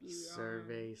want to be wrong.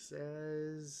 Survey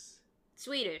says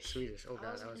Swedish. Swedish. Oh I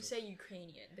god, was that gonna was. say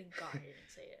Ukrainian. Thank God I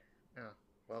didn't say it. Oh,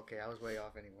 well, okay, I was way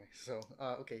off anyway. So,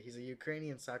 okay, he's a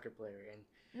Ukrainian soccer player, and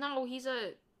No, he's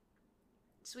a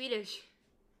Swedish.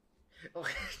 oh,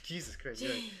 Jesus Christ,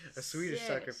 you're right. A Swedish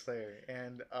soccer player,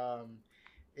 and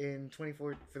in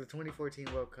for the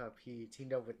 2014 World Cup, he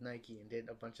teamed up with Nike and did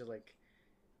a bunch of like.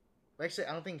 Actually,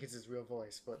 I don't think it's his real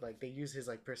voice, but like they use his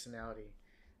like personality,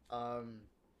 um,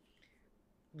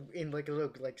 in like a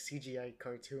little like CGI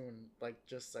cartoon, like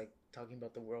just like talking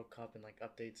about the World Cup and like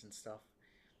updates and stuff.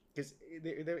 Because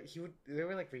there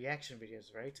were like reaction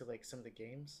videos, right, to like some of the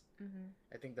games. Mm-hmm.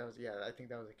 I think that was the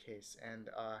case, and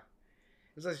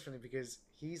it was always funny because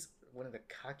he's one of the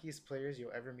cockiest players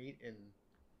you'll ever meet in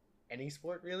any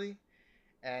sport, really,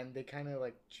 and they kind of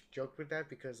like joked with that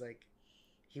because like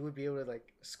he would be able to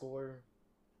like score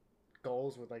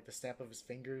goals with like the snap of his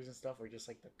fingers and stuff, or just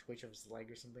like the twitch of his leg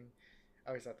or something. I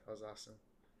always thought that was awesome.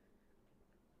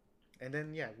 And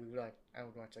then yeah, I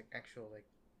would watch like actual like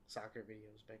soccer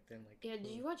videos back then. Like Yeah,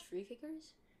 did you watch Free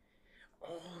Kickers?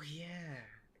 Oh yeah,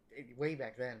 way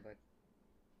back then, but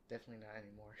definitely not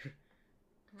anymore.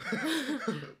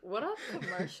 What a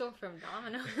commercial from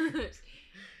Domino's.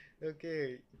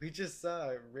 Okay, we just saw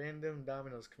a random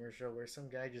Domino's commercial where some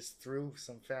guy just threw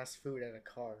some fast food at a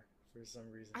car for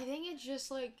some reason. I think it's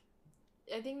just like,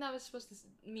 I think that was supposed to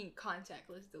mean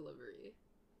contactless delivery.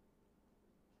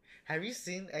 Have you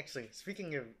seen, actually,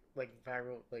 speaking of like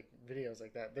viral like videos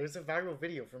like that, there's a viral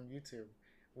video from YouTube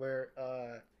where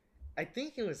I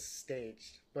think it was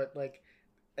staged, but like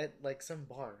at like some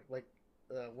bar, like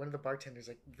one of the bartenders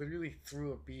like literally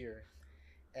threw a beer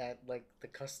at like the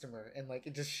customer and like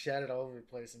it just shattered all over the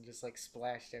place and just like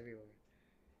splashed everywhere.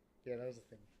 Yeah, that was a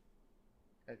thing.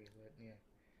 Okay, but yeah.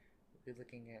 We're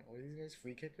looking at, what are these guys,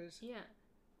 free kickers? Yeah.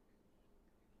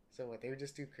 So what, they would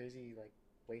just do crazy like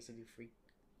ways to do free.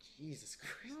 Jesus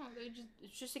Christ. No,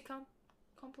 it's just a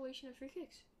compilation of free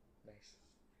kicks. Nice.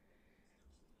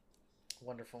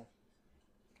 Wonderful.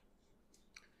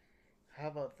 How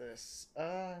about this?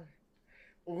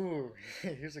 Ooh,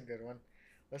 here's a good one.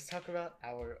 Let's talk about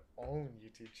our own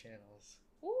YouTube channels.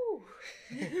 Ooh.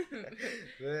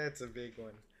 That's a big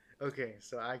one. Okay,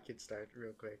 so I could start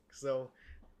real quick. So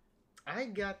I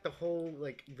got the whole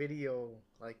like video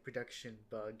like production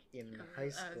bug in high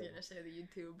school. I was gonna say the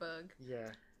YouTube bug.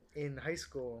 Yeah, in high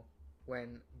school but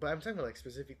I'm talking about like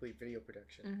specifically video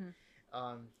production.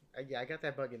 Mm-hmm. I got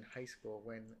that bug in high school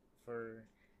when for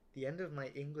the end of my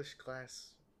English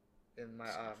class in my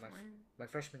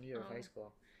freshman year of high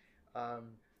school,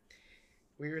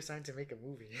 we were assigned to make a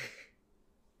movie,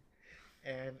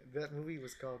 and that movie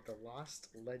was called The Lost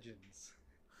Legends.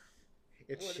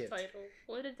 It's what shit. A title!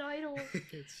 What a title!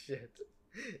 It's shit.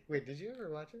 Wait, did you ever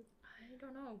watch it? I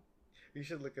don't know. You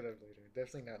should look it up later.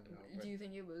 Definitely not now. But... Do you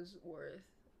think it was worth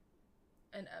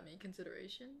an Emmy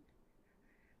consideration?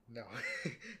 No,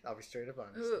 I'll be straight up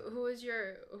honest. Who was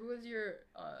your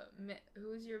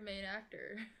main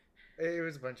actor? It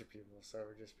was a bunch of people, so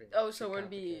we're just being. Oh, so it would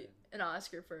be an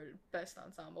Oscar for best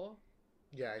ensemble.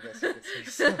 Yeah, I guess you could say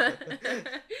so.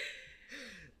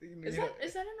 Is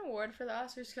that an award for the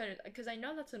Oscars? Because I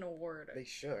know that's an award. They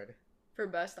should. For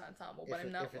best ensemble, but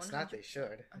I'm not. If it's not, they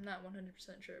should. I'm not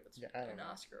 100% sure if it's an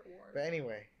Oscar award. But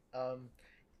anyway,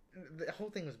 the whole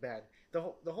thing was bad. The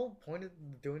whole point of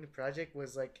doing the project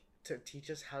was like to teach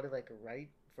us how to like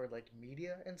write for like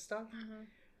media and stuff. Mm-hmm.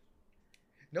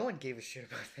 No one gave a shit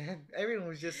about that. Everyone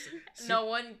was just. No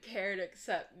one cared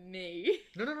except me.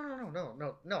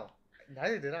 No.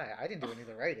 Neither did I. I didn't do any of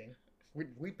the writing.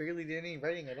 We barely did any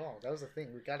writing at all. That was the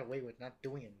thing. We got away with not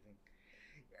doing anything.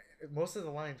 Most of the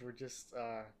lines were just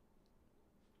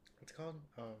what's it called?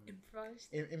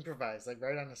 Improvised. Improvised, like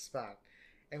right on the spot.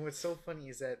 And what's so funny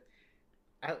is that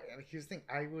here's the thing.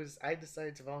 I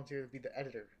decided to volunteer to be the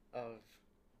editor of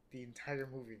the entire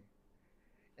movie,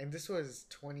 and this was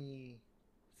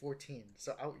 2014.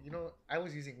 So I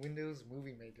was using Windows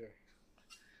Movie Maker.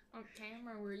 What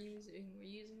camera we're using? We're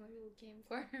using like a little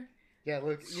camcorder. Yeah,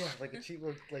 like a cheap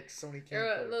little like Sony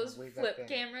camcorder. Those flip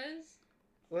cameras.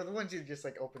 Well, the ones you just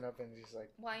like open up and just like.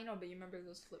 Well, I know, but you remember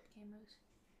those flip cameras?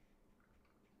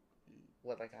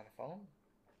 What, like on a phone?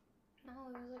 No,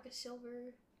 it was like a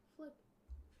silver flip.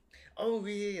 Oh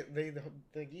yeah.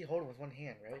 You hold it with one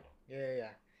hand, right?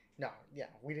 Yeah. No, yeah,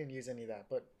 we didn't use any of that,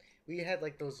 but we had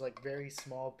like those like very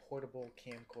small portable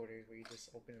camcorders where you just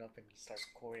open it up and you start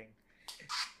recording,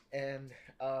 and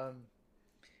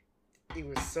it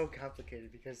was so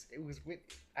complicated because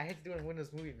I had to do it in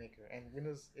Windows Movie Maker, and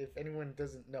Windows, if anyone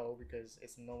doesn't know because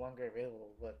it's no longer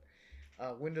available, but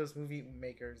Windows Movie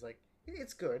Maker is like,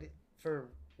 it's good for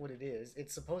what it is.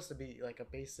 It's supposed to be like a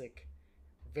basic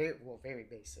very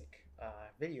basic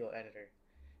video editor,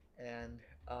 and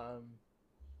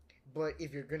but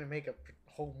if you're gonna make a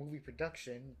whole movie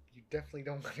production, you definitely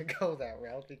don't want to go that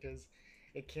route because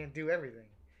it can't do everything,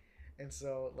 and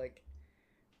so like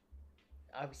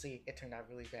obviously it turned out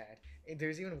really bad. And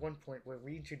there's even one point where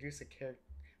we introduced a character,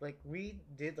 like we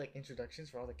did like introductions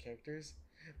for all the characters,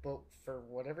 but for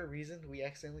whatever reason we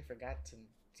accidentally forgot to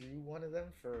do one of them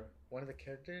for one of the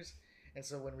characters, and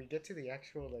so when we get to the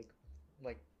actual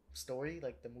like story,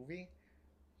 like the movie,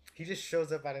 he just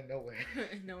shows up out of nowhere.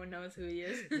 No one knows who he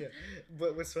is. Yeah,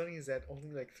 but what's funny is that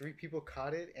only like 3 people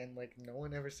caught it, and like no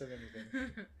one ever said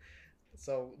anything.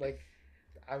 So like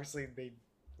obviously they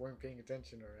weren't paying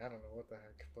attention, or I don't know what the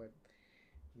heck, but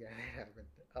yeah, it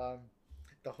happened.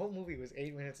 The whole movie was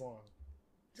 8 minutes long.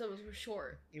 So it was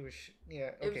short. It was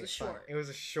yeah. Okay, It was a fine. short. It was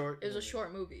a short. It was a movie.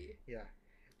 short movie. Yeah,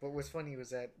 but what's funny was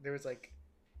that there was like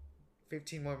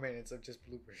 15 more minutes of just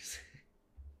bloopers.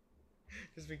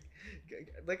 Just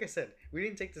like I said, we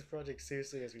didn't take this project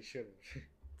seriously as we should have.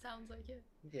 Sounds like it.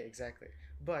 Yeah, exactly.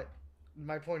 But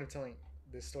my point of telling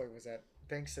this story was that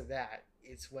thanks to that,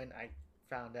 it's when I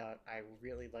found out I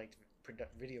really liked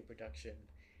video production,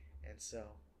 and so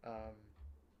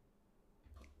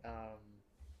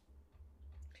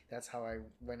that's how I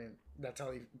went in. That's how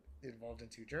I evolved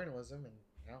into journalism, and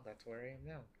now that's where I am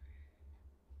now.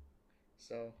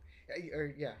 So,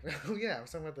 or yeah, yeah, I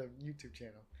was talking about the YouTube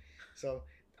channel. So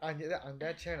on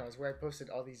that channel is where I posted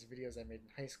all these videos I made in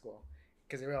high school,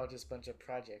 because they were all just a bunch of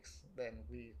projects. Then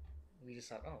we just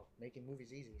thought, oh, making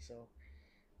movies easy, so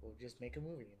we'll just make a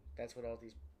movie. And that's what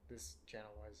this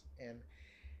channel was. And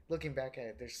looking back at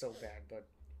it, they're so bad, but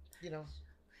you know,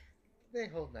 they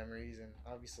hold memories, and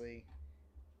obviously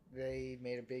they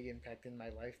made a big impact in my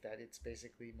life that it's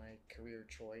basically my career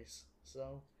choice.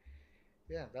 So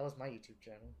yeah, that was my YouTube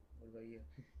channel. What about you?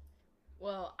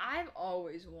 Well, I've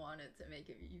always wanted to make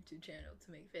a YouTube channel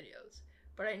to make videos,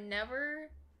 but I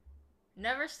never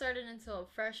started until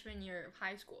freshman year of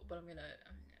high school. But I'm gonna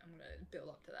build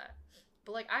up to that.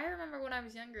 But like I remember when I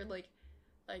was younger, like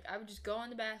I would just go in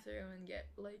the bathroom and get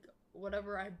like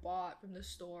whatever I bought from the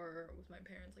store with my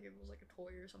parents, like if it was like a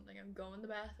toy or something. I'd go in the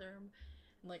bathroom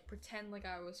and like pretend like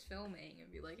I was filming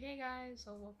and be like, "Hey guys,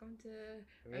 so welcome to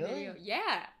my video."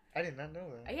 Yeah. I did not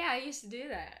know that. Yeah, I used to do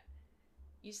that.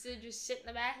 Used to just sit in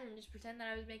the bathroom and just pretend that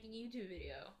I was making a YouTube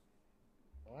video.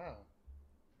 Wow.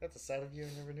 That's a side of you I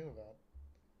never knew about.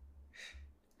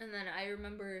 And then I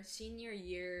remember senior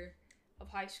year of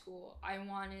high school, I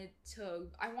wanted to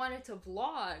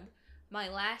vlog my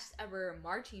last ever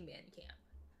marching band camp.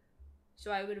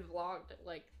 So I would have vlogged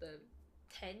like the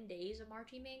 10 days of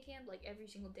marching band camp, like every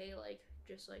single day, like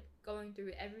just like going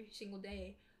through every single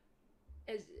day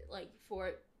as like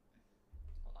for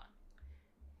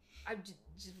I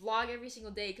just vlog every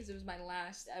single day because it was my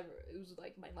last ever. It was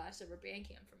like my last ever band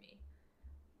camp for me,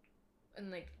 and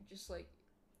like just like,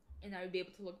 and I would be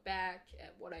able to look back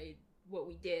at what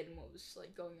we did and what was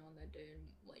like going on that day and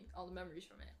like all the memories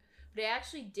from it. But I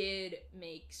actually did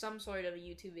make some sort of a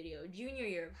YouTube video junior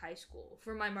year of high school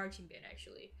for my marching band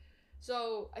actually.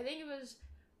 So I think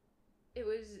it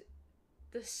was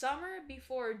the summer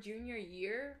before junior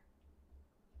year.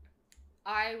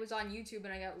 I was on YouTube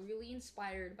and I got really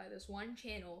inspired by this one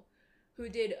channel who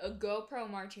did a GoPro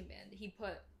marching band. He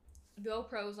put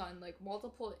GoPros on like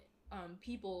multiple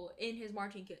people in his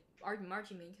marching band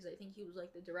because I think he was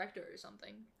like the director or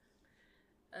something.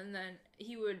 And then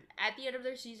he would, at the end of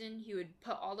their season, he would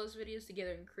put all those videos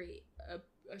together and create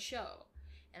a show.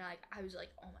 And I was like,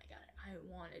 oh my god, I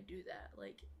want to do that.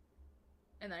 Like,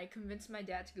 and I convinced my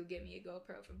dad to go get me a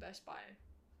GoPro from Best Buy.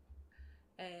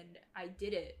 And I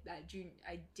did it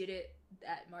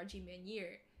that marching band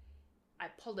year. I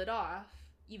pulled it off,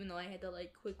 even though I had to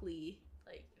like quickly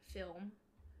like film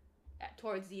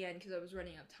towards the end because I was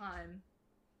running out of time.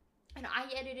 And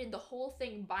I edited the whole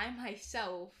thing by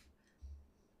myself.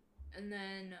 And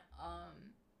then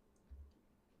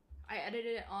I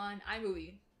edited it on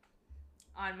iMovie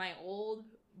on my old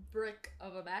brick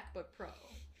of a MacBook Pro.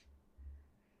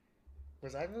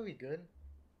 Was iMovie good?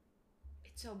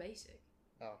 It's so basic.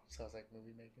 Oh, so it's like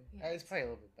movie making? Yeah, it's probably a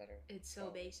little bit better. It's so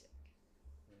basic.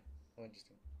 Yeah. Oh,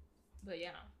 interesting. But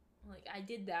yeah, like I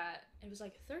did that. It was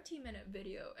like a 13-minute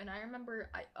video, and I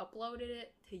remember I uploaded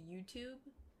it to YouTube.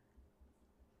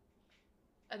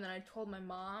 And then I told my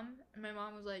mom, and my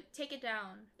mom was like, "Take it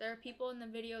down. There are people in the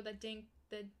video that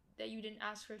you didn't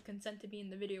ask for consent to be in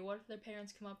the video. What if their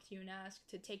parents come up to you and ask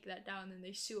to take that down, and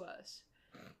they sue us?"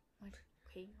 I'm like,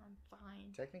 okay, Mom,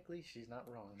 fine. Technically, she's not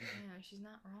wrong. Yeah, she's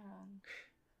not wrong.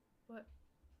 But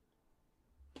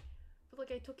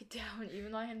like I took it down,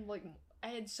 even though I had like I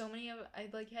had so many of I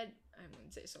like had I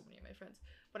wouldn't say so many of my friends,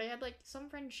 but I had like some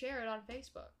friends share it on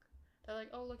Facebook. They're like,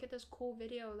 oh, look at this cool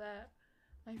video that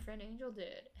my friend Angel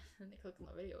did, and they click on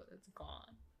the video, and it's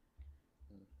gone.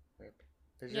 Rip.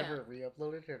 Did you ever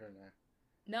re-upload it or not?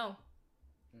 No,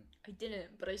 I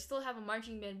didn't, but I still have a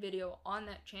marching band video on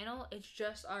that channel. It's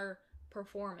just our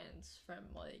performance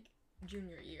from like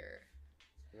junior year.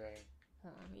 Right.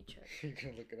 Hold on, let me check. You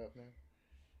can look it up now.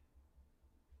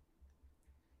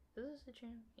 Is this the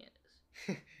channel? Yeah,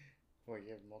 it is. What,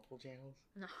 you have multiple channels?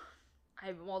 No, I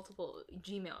have multiple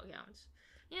Gmail accounts.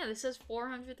 Yeah, this says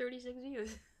 436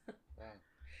 views. Wow.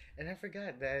 And I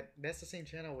forgot that that's the same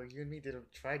channel where you and me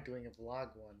tried doing a vlog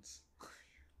once.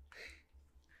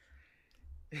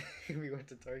 We went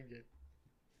to Target.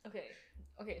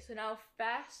 Okay, so now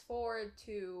fast forward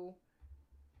to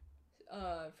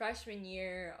freshman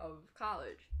year of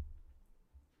college.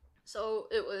 So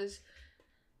it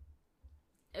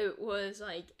was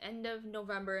like end of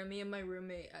November, and me and my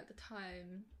roommate at the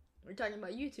time were talking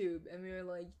about YouTube, and we were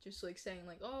like just like saying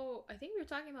like, oh, I think we were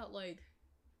talking about like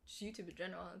just YouTube in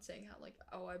general, and saying how like,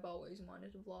 oh, I've always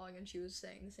wanted to vlog, and she was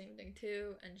saying the same thing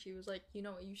too, and she was like, you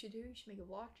know what you should do? You should make a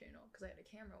vlog channel, because I had a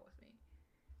camera with me.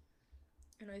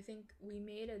 And I think we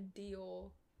made a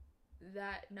deal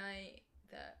that night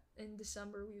that in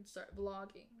December we would start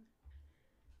vlogging.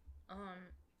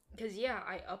 Because yeah,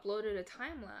 I uploaded a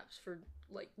time lapse for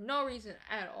like no reason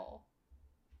at all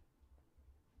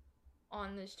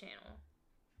on this channel,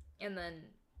 and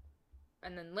then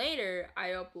later I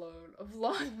upload a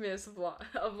Vlogmas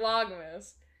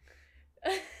vlogmas.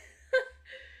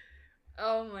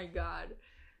 Oh my god!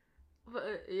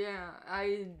 But yeah,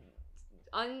 I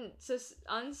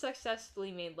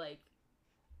unsuccessfully made like,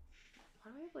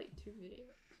 why do I have like 2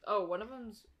 videos? Oh, one of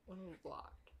them's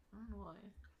blocked. I don't know why.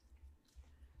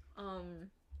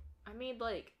 I made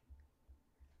like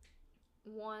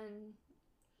 1,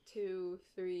 2,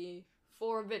 3,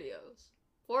 4 videos.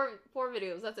 Four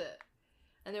videos, that's it.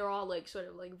 And they were all like sort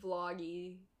of like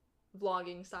vlogging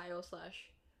style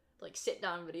 / like sit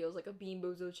down videos, like a Bean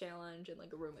Boozled challenge and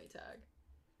like a roommate tag.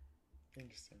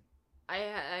 Interesting.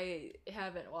 I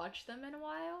haven't watched them in a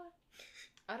while.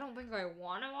 I don't think I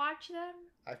want to watch them.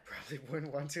 I probably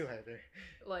wouldn't want to either.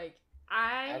 Like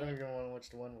I don't even want to watch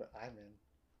the one that I'm in.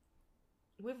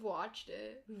 We've watched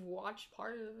it. We've watched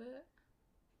part of it.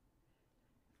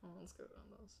 Oh, let's go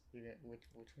on those. Which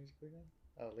one's you click on?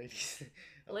 Oh, ladies.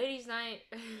 Oh. Ladies' night.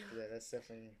 Yeah, that's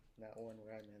definitely not one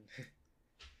where I'm in.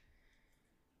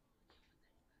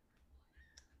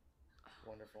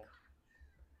 Wonderful.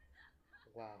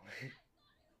 Wow.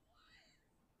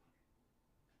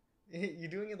 You're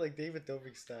doing it like David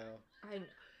Dobrik style. I know.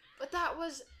 But that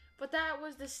was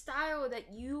the style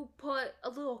that you put a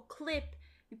little clip.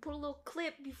 You put a little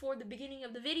clip before the beginning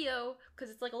of the video because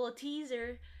it's like a little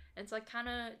teaser. And it's like kind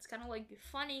of like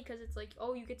funny because it's like,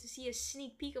 oh, you get to see a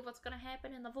sneak peek of what's gonna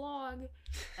happen in the vlog,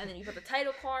 and then you put the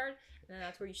title card, and then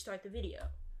that's where you start the video.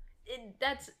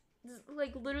 That's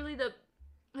like literally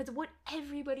that's what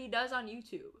everybody does on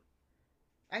YouTube.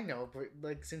 I know, but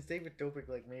like since David Dobrik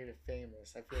like made it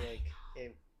famous, I feel like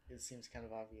it seems kind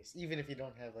of obvious, even if you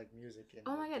don't have like music in.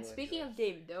 Oh my god! Speaking of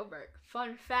David Dobrik,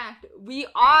 fun fact: we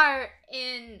are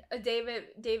in a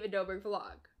David Dobrik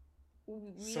vlog.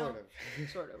 Sort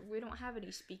of. We don't have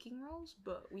any speaking roles,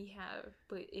 but we have.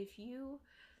 But if you,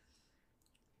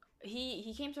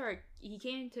 he came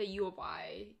to U of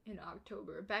I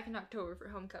back in October for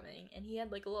homecoming, and he had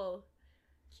like a little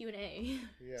Q&A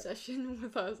session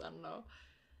with us. I don't know.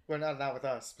 Well, not with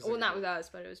us. Well, not with us,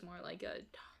 but it was more like a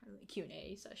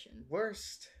Q&A session.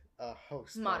 Worst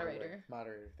host. Moderator.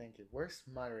 Moderator. Thank you. Worst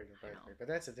moderator, but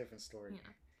that's a different story.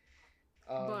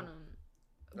 Yeah.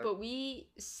 But we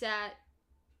sat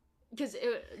because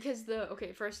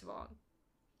first of all,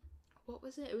 what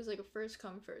was it? It was like a first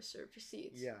come first serve for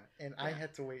seats. Yeah, and I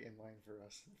had to wait in line for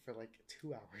us for like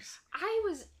 2 hours. I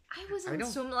was in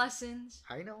swim lessons.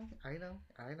 I know.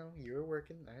 You were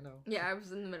working. I know. Yeah, I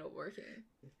was in the middle of working.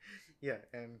 Yeah,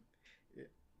 and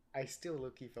I still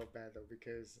low-key felt bad though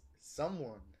because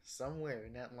someone somewhere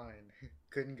in that line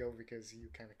couldn't go because you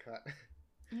kind of cut.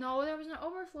 No, there was an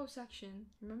overflow section.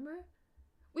 Remember?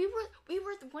 We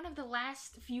were one of the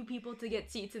last few people to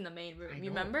get seats in the main room.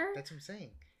 You remember? That's what I'm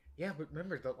saying. Yeah, but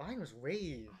remember the line was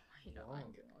way. Oh, I know.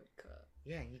 I'm gonna cut.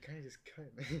 Yeah, you kind of just cut.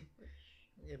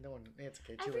 Yeah, no one. It's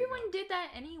okay. Everyone did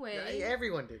that anyway. Yeah,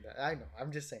 everyone did that. I know.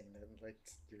 I'm just saying that. Like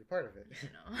you're part of it.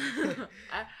 I know.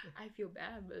 I feel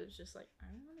bad, but it's just like I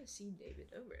want to see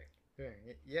David Dobrik.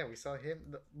 Yeah, we saw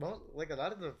him. Like a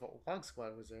lot of the vlog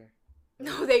squad was there.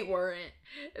 No, they weren't.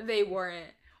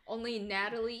 Only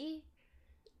Natalie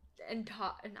and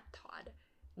Todd, not Todd,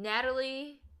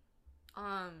 Natalie,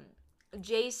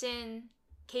 Jason,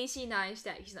 Casey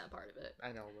Neistat. He's not part of it.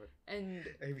 I know, but And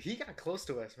he got close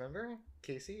to us. Remember,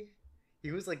 Casey?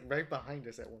 He was like right behind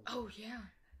us at one point. oh yeah,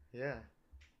 Yeah.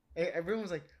 Everyone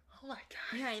was like, "Oh my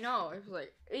god." yeah, I know. It was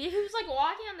like he was like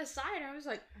walking on the side. And I was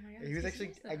like, oh my god. He was it's actually.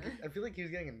 Casey Neistat. I feel like he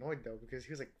was getting annoyed though because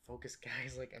he was like, "Focus,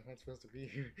 guys! Like, I'm not supposed to be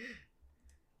here."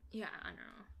 Yeah, I don't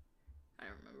know. I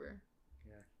don't remember.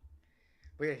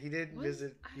 But yeah, he did Was-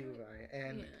 visit I don't- UI,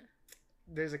 and Yeah.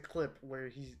 there's a clip where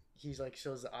he's like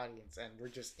shows the audience, and we're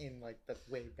just in like the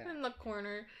way back. In the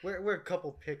corner. We're a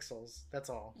couple pixels.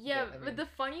 That's all. Yeah, I but mean- the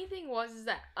funny thing was is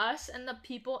that us and the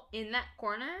people in that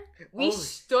corner, we Oh,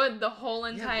 stood the whole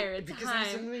yeah, entire because there was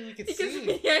time. something we could Because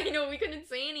see. yeah, I know we couldn't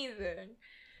say anything.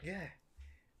 Yeah.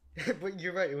 But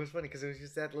you're right. It was funny because it was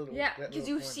just that little. Yeah, that because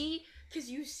little you see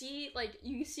like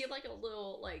a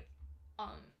little like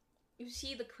you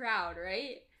see the crowd,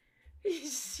 right? You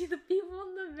see the people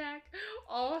in the back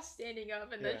all standing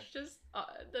up, and that's just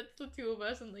that's the two of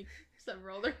us and like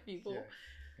several other people.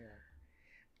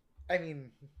 Yeah. I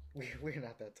mean, we're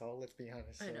not that tall. Let's be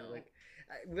honest. So, I know. Like,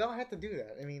 we all had to do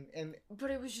that. I mean, and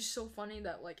But it was just so funny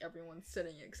that like everyone's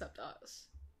sitting except us.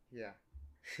 yeah,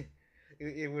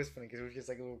 it was funny because it was just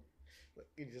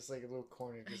like a little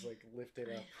corner, just like lifted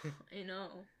up. I know.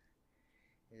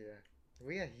 Yeah.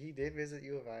 Well, yeah, he did visit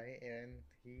U of I, and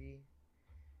he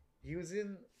was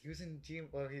in GM.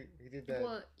 Well, he did that.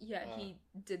 Well, yeah, he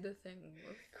did the thing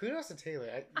with. Kudos to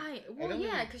Taylor. Well, don't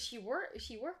yeah, really- because she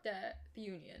worked at the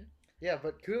union. Yeah,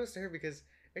 but kudos to her because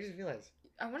I just realized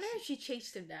I wonder if she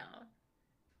chased him down.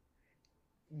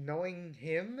 knowing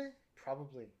him,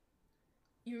 probably.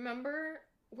 You remember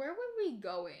where were we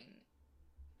going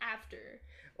after?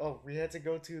 Oh, we had to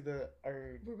go to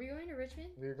Were we going to Richmond?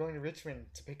 we were going to Richmond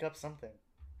to pick up something.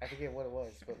 I forget what it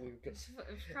was, but we. It was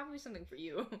probably something for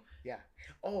you.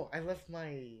 Oh, I left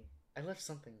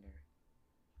something there.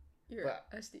 Your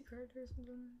But- SD card or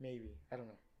something. Maybe I don't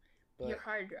know. But Your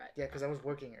hard drive. yeah, because I was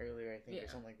working earlier, I think, or Yeah.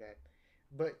 something like that.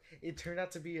 But it turned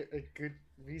out to be a good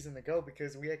reason to go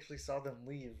because we actually saw them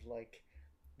leave like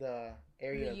the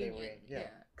area they were in. Yeah.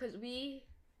 Because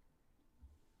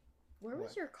where was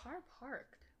What? your car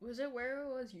parked? Was it where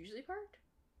it was usually parked?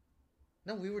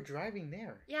 No, we were driving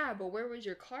there. Yeah, but where was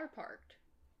your car parked?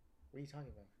 What are you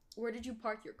talking about? Where did you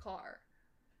park your car?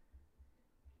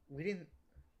 We didn't.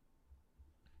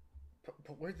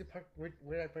 But where did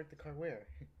I park the car? Where?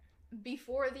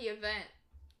 Before the event.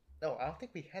 No, I don't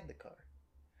think we had the car.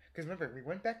 Because remember, we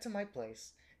went back to my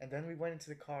place, and then we went into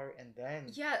the car, and then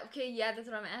Yeah, okay, yeah, that's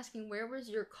what I'm asking. Where was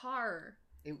your car?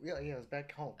 it was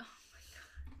back home, Oh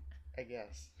I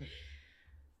guess.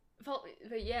 but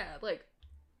yeah, like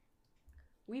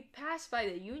we passed by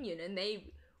the union and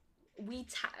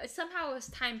somehow it was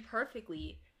timed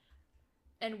perfectly,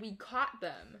 and we caught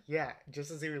them. Yeah, just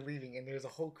as they were leaving, and there's a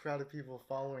whole crowd of people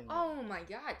following them. Oh my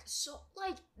god! So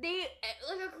like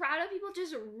a crowd of people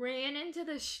just ran into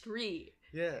the street.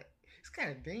 Yeah, it's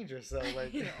kind of dangerous though.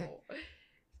 Like, You know,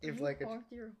 if you like a,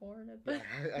 honked your horn at yeah,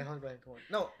 them. I honked my horn.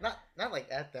 No, not like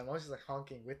at them. I was just like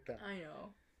honking with them. I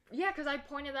know. Yeah, because I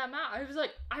pointed them out. I was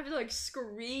like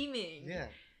screaming. Yeah.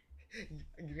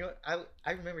 You know,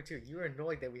 I remember too. You were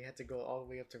annoyed that we had to go all the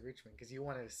way up to Richmond because you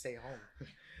wanted to stay home.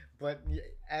 But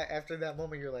after that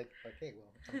moment, you're like, okay,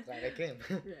 well, I'm glad I came.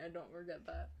 Yeah, don't forget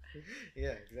that.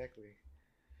 Yeah, exactly.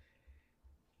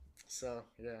 So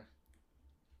yeah.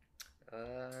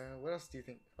 What else do you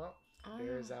think? Oh,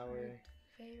 there's our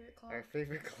favorite clock. our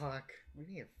favorite clock. We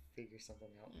need to figure something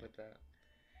out with that.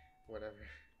 Whatever.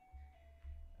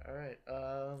 All right.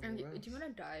 And do what you else?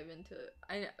 want to dive into?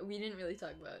 We didn't really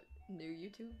talk about new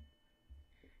YouTube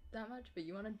that much, but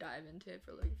you want to dive into it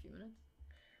for like a few minutes?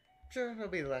 Sure, that'll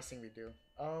be the last thing we do.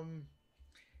 I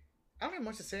don't have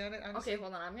much to say on it. Honestly. Okay,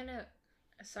 hold on. I'm gonna.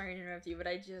 Sorry to interrupt you, but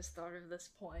I just thought of this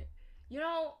point. You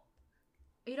know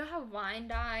how Vine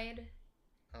died,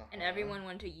 and Uh-huh. everyone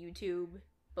went to YouTube,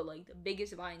 but like the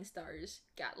biggest Vine stars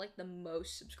got like the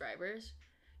most subscribers.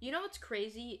 You know what's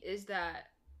crazy is that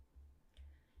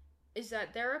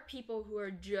there are people who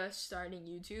are just starting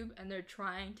YouTube and they're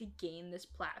trying to gain this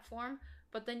platform,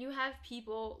 but then you have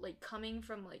people like coming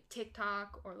from like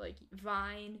TikTok or like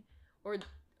Vine or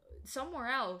somewhere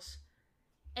else,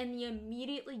 and you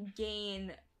immediately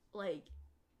gain like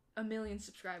 1 million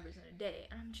subscribers in a day,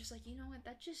 and I'm just like, you know what,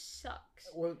 that just sucks.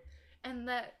 Well, And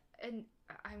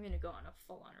I'm gonna go on a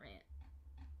full-on rant,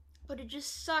 but it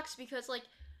just sucks because like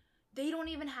they don't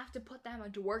even have to put that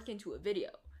much work into a video.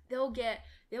 They'll get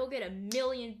 1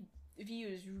 million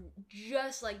views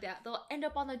just like that. They'll end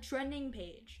up on the trending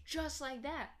page just like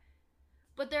that.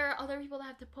 But there are other people that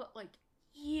have to put like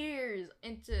years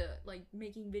into like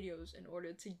making videos in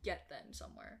order to get them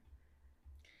somewhere.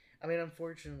 I mean,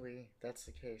 unfortunately, that's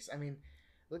the case. I mean,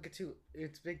 look at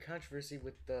it's big controversy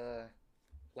with the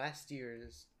last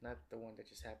year's, not the one that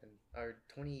just happened, or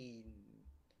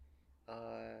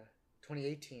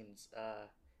 2018's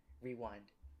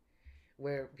rewind,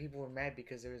 where people were mad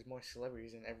because there was more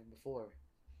celebrities than ever before,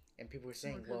 and people were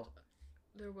saying, well,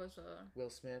 there was a Will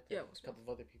Smith, yeah, and a couple of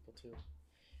other people too,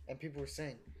 and people were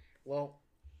saying, well,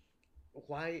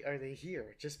 why are they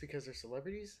here? Just because they're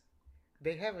celebrities?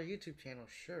 They have a YouTube channel,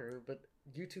 sure, but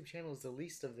YouTube channel is the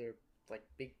least of their like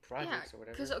big projects or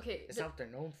whatever. Because okay, it's not what they're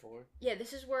known for. Yeah,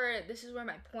 this is where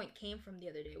my point came from the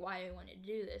other day. Why I wanted to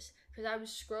do this, because I was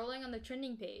scrolling on the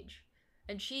trending page,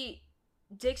 and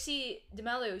Dixie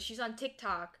D'Amelio, she's on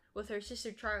TikTok with her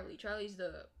sister Charlie. Charlie's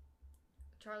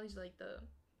like the,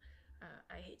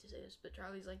 I hate to say this, but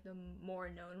Charlie's like the more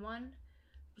known one,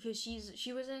 because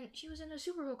she was in a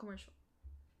Super Bowl commercial.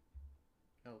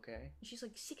 Okay. She's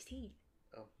like 16.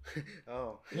 Oh.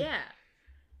 Oh. Yeah,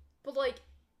 but like,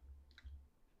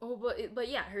 but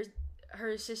yeah,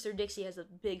 her sister Dixie has a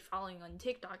big following on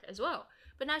TikTok as well.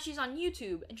 But now she's on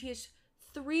YouTube and she has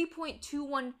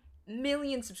 3.21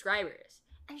 million subscribers,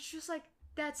 and it's just like,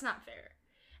 that's not fair.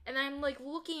 And I'm like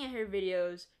looking at her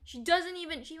videos. She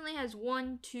only has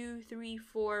 1, 2, 3,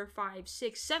 4, 5,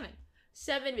 6, 7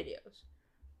 videos.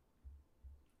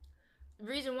 The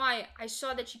reason why I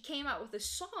saw that she came out with a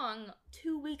song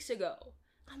 2 weeks ago,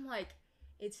 I'm like,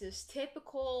 it's this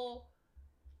typical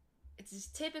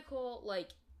like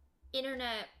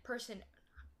internet personality.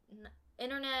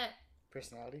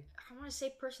 I want to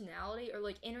say personality, or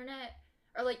like internet,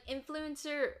 or like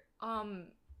influencer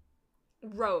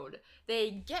road.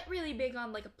 They get really big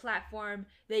on like a platform,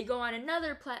 they go on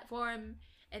another platform,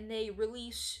 and they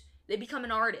become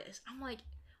an artist. I'm like,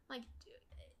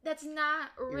 that's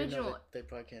not original. They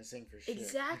probably can't sing for shit.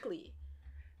 Exactly.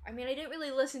 I mean, I didn't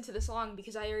really listen to the song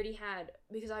because I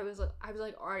was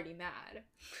already mad.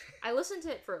 I listened to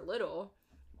it for a little,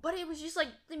 but it was just like,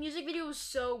 the music video was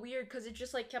so weird because it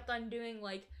just like kept on doing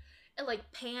like, it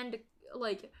like panned,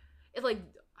 like it like,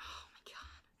 oh my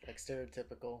god, like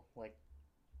stereotypical like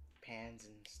pans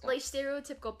and stuff. Like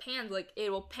stereotypical pans, like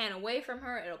it will pan away from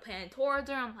her, it'll pan towards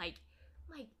her. I'm like,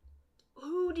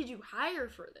 who did you hire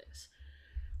for this?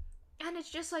 And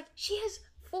it's just like, she has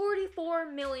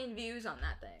 44 million views on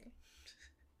that thing.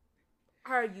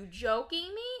 Are you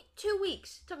joking me? 2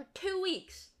 weeks. It took her 2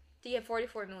 weeks to get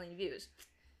 44 million views.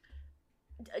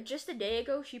 Just a day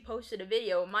ago, she posted a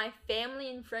video. My family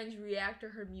and friends react to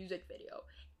her music video.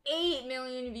 8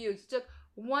 million views. It took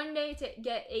 1 day to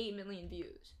get 8 million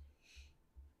views.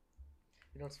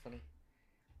 You know what's funny?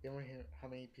 You know how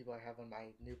many people I have on my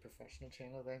new professional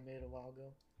channel that I made a while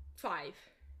ago? 5.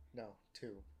 No,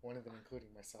 2. One of them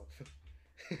including myself.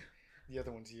 The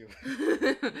other one's you.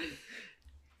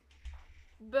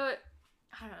 But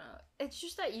I don't know. It's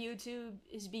just that YouTube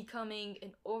is becoming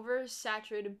an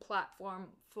oversaturated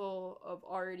platform full of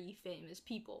already famous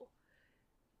people.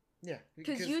 Yeah,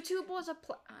 because YouTube was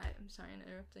I'm sorry I'm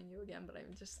interrupting you again, but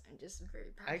I'm just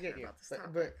very passionate about this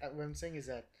topic. But what I'm saying is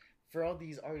that for all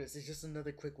these artists, it's just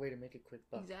another quick way to make a quick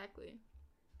buck. Exactly.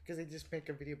 Because they just make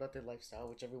a video about their lifestyle,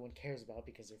 which everyone cares about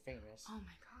because they're famous. Oh my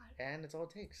god. And it's all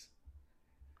it takes.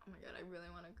 Oh my god, I really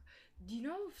want to. Do you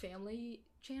know family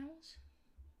channels?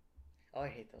 Oh, I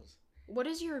hate those. What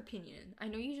is your opinion? I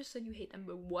know you just said you hate them,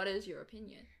 but what is your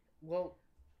opinion? Well,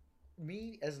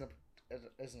 me as an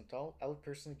adult, I would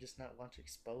personally just not want to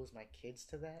expose my kids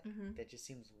to that. Mm-hmm. That just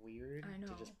seems weird. I know.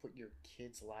 To just put your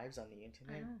kids' lives on the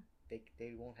internet. I know.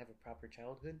 They won't have a proper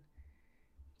childhood.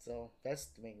 So that's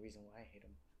the main reason why I hate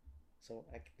them. So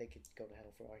they could go to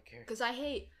hell for all I care. Because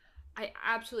I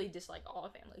absolutely dislike all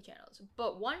family channels.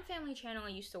 But one family channel I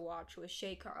used to watch was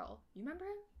Shay Carl. You remember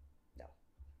him? No.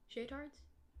 Shay Tards?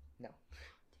 No.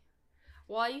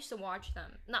 Well, I used to watch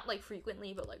them. Not like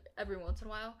frequently, but like every once in a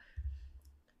while.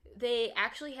 They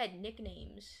actually had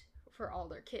nicknames for all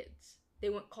their kids. They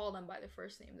wouldn't call them by their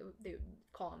first name. They would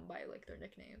call them by like their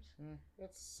nicknames.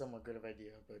 That's somewhat good of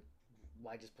idea, but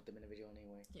why just put them in a video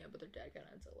anyway? Yeah, but their dad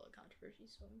got into a lot of controversy,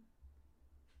 so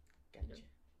gotcha.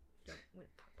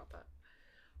 Don't talk about that.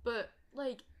 But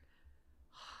like,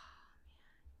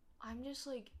 I'm just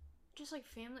like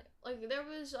family. Like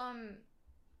there's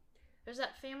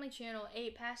that family channel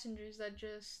 8 Passengers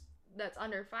that's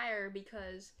under fire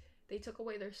because they took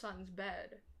away their son's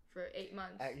bed for 8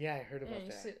 months. Yeah, I heard about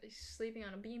that. He's sleeping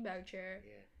on a beanbag chair.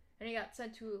 Yeah. And he got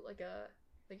sent to like a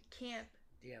camp.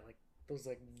 Yeah, like those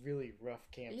like really rough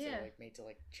camps Yeah. that are like made to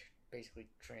like basically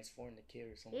transform the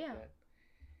kid or something like that.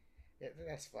 Yeah,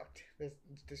 that's fucked. This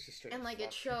just straight And like it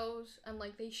fucked. shows, and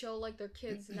like they show like their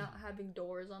kids not having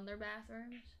doors on their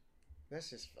bathrooms. That's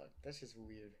just fucked. That's just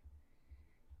weird.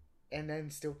 And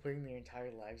then still putting their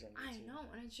entire lives on YouTube. I know,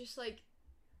 and it's just like.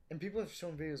 And people have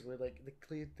shown videos where like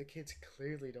the kids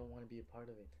clearly don't want to be a part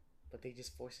of it, but they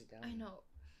just force it down. I know.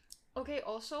 Okay,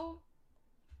 also,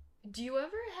 do you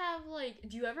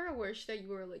ever wish that you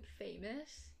were like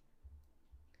famous?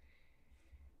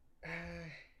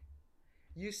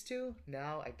 Used to.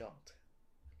 Now I don't,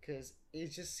 because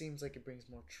it just seems like it brings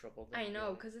more trouble than I know,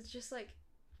 good. because it's just like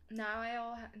now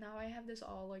I have this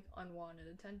all like unwanted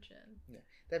attention. Yeah.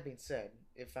 That being said,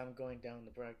 if I'm going down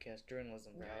the broadcast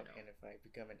journalism Yeah, I route, know. and if I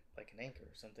become like an anchor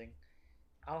or something,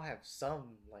 I'll have some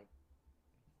like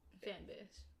Fan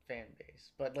base. fan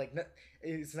base, but like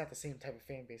it's not the same type of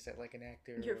fan base that like an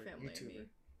actor Your or family YouTuber.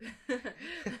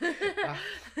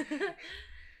 and me.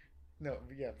 No,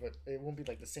 yeah, but it won't be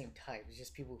like the same type. It's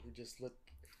just people who just look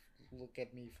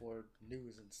at me for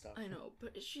news and stuff. I know,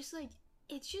 but it's just like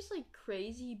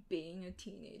crazy being a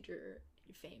teenager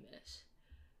and famous.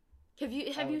 Have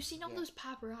you seen all yeah. those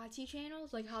paparazzi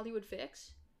channels like Hollywood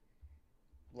Fix?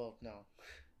 Well, no.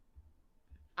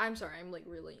 I'm sorry, I'm like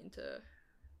really into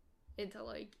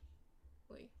like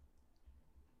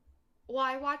well,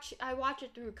 I watch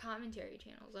it through commentary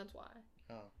channels, that's why.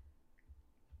 Oh.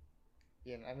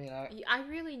 Yeah, I mean, You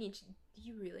really need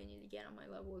to get on my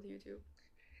level with YouTube.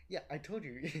 yeah, I told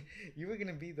you, you were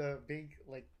gonna be the big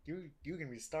like you're gonna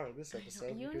be the star of this I know,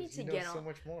 episode you because need to you know get so on-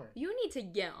 much more. You need to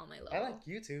get on my level. I like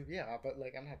YouTube, yeah, but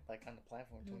like I'm not like on the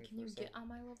platform No, 24/7. can you get on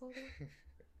my level though?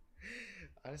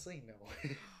 Honestly, no. Oh my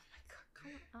god,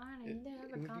 come on! I need to have a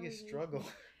It would be a conversation. struggle.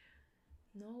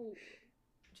 No,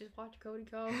 just watch Cody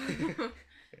go.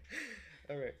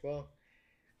 All right, well,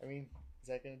 I mean, is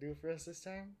that gonna do it for us this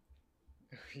time?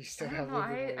 You still I have don't a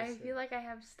know. little bit more I to say. feel like I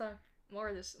have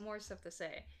more stuff to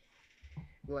say.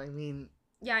 Well, I mean,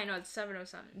 Yeah, I know it's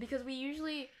 7:07 because we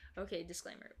usually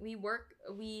disclaimer. We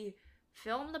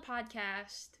film the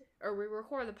podcast or we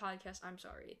record the podcast. I'm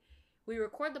sorry. We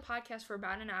record the podcast for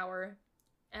about an hour,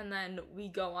 and then we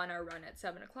go on our run at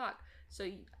 7:00. So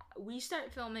we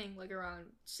start filming like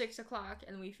around 6:00,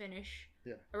 and we finish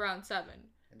around 7.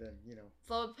 and then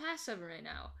Flow past 7 right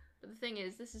now. But the thing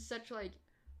is, this is such like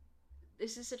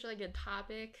a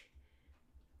topic.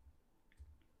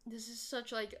 This is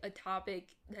such like a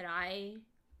topic that I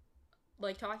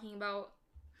like talking about.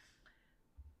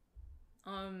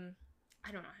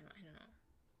 I don't know.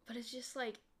 But it's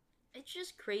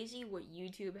just crazy what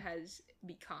YouTube has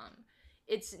become.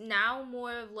 It's now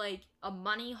more of like a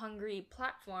money hungry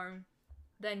platform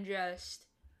than just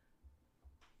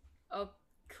a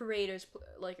creation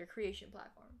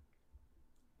platform.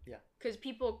 Yeah. Because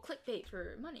people clickbait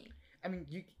for money. I mean,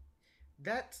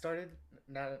 that started.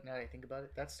 Now that I think about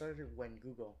it, that started when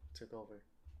Google took over.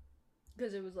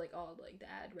 Because it was like all like the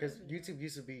ad Because revenue. YouTube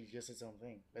used to be just its own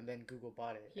thing, and then Google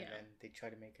bought it, Yeah. and then they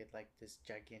tried to make it like this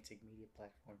gigantic media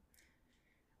platform.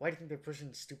 Why do you think they're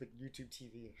pushing stupid YouTube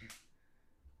TV,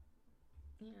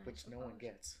 Yeah, I which no one suppose.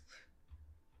 gets?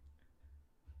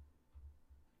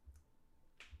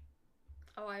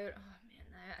 Oh man,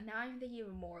 now I'm thinking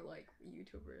of more like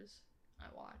YouTubers I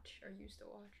watch or used to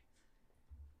watch.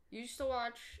 Used to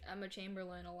watch Emma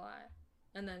Chamberlain a lot,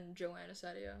 and then Joanna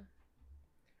Sedia.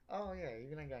 Oh yeah,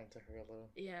 even I got into her a little.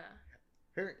 Yeah,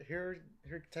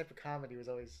 Her type of comedy was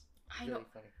always I really know.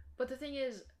 funny. But the thing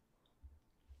is,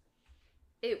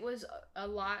 it was a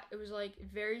lot. It was like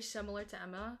very similar to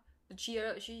Emma, but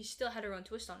she still had her own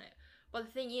twist on it. But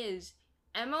the thing is,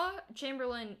 Emma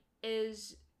Chamberlain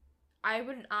is, I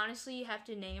would honestly have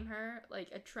to name her like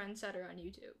a trendsetter on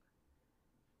YouTube.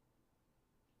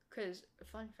 Cause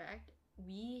fun fact,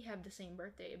 we have the same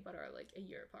birthday but are like a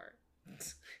year apart.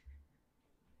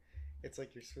 It's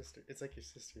like your sister. It's like your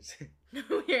sisters. No,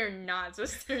 we are not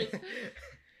sisters.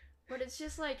 But it's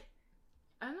just like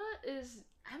Emma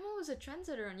was a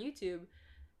trendsetter on YouTube.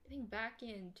 I think back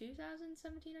in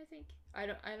 2017. I think I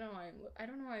don't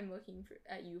know why I'm looking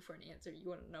at you for an answer. You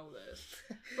wouldn't know this.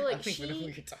 But like I think we know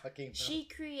what you're talking about. she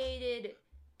created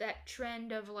that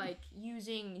trend of like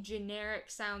using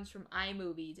generic sounds from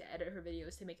iMovie to edit her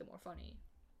videos to make it more funny.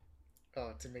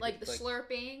 Oh, to make Like it the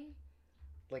slurping,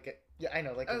 I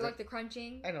know, or like the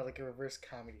crunching. I know, like a reverse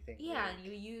comedy thing. Yeah, where, and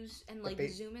you use the like the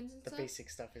zoom ins and the stuff. basic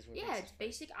stuff is what Yeah, makes it's it funny.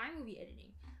 basic iMovie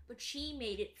editing, but she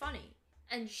made it funny,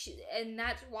 and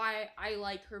that's why I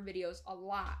like her videos a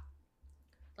lot.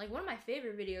 Like one of my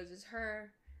favorite videos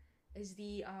is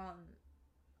the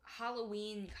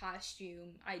Halloween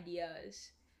costume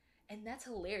ideas, and that's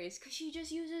hilarious because she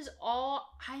just uses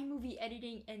all iMovie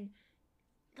editing and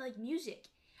like music,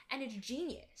 and it's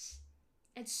genius.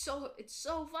 It's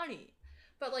so funny.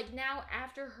 But like now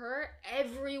after her,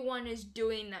 everyone is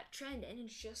doing that trend, and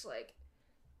it's just like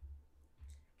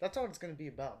That's all it's gonna be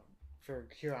about for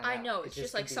here on I out. know it's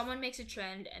just like gonna be- someone makes a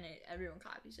trend and everyone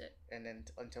copies it. and then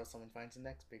until someone finds the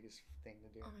next biggest thing to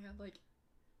do. Oh my god, like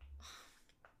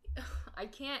I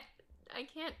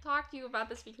can't talk to you about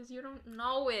this because you don't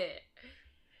know it.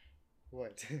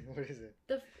 What? What is it?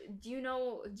 Do you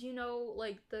know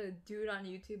like the dude on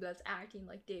YouTube that's acting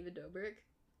like David Dobrik?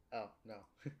 Oh no.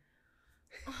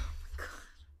 Oh my god.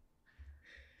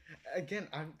 Again,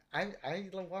 I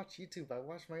watch YouTube. I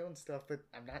watch my own stuff, but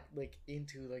I'm not like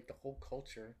into like the whole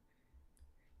culture.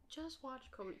 Just watch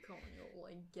Cody Cohen, you'll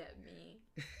like get me.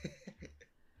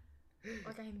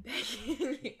 Like I'm begging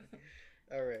you.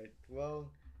 All right.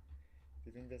 Well, do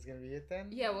you think that's gonna be it then?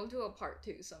 Yeah, we'll do a part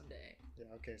 2 someday. Yeah.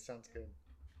 Okay. Sounds good.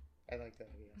 I like that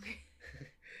idea.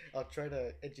 I'll try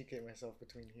to educate myself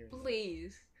between here and there.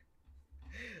 Please.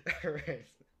 All right.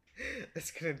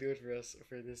 That's gonna do it for us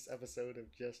for this episode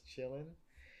of Just Chillin'.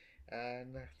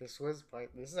 And this is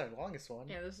our longest one.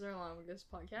 Yeah, this is our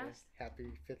longest podcast. Yes,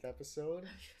 happy 5th episode.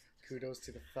 Kudos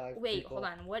to the 5 Wait, people. hold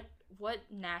on. What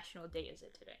national day is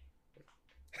it today?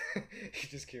 You're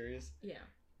just curious? Yeah.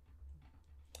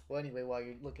 Well, anyway, while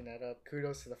you're looking that up,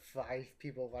 kudos to the 5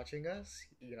 people watching us.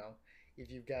 You know, if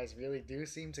you guys really do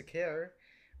seem to care,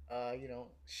 you know,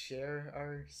 share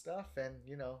our stuff and,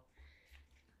 you know,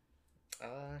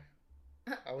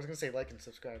 I was gonna say like and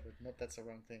subscribe, but nope, that's the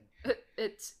wrong thing.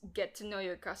 It's Get to Know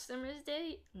Your Customers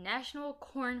Day, National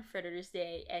Corn Fritters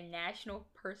Day, and National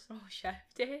Personal Chef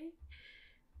Day.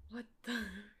 What the?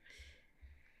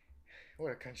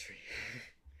 What a country.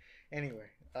 Anyway,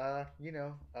 you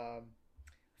know,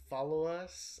 follow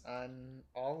us on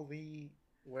all the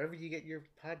wherever you get your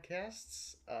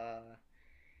podcasts.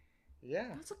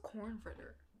 Yeah. What's a corn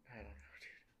fritter? I don't know,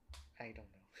 dude. I don't know.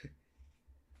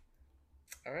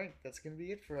 All right, that's gonna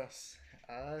be it for us.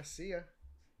 See ya.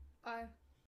 Bye.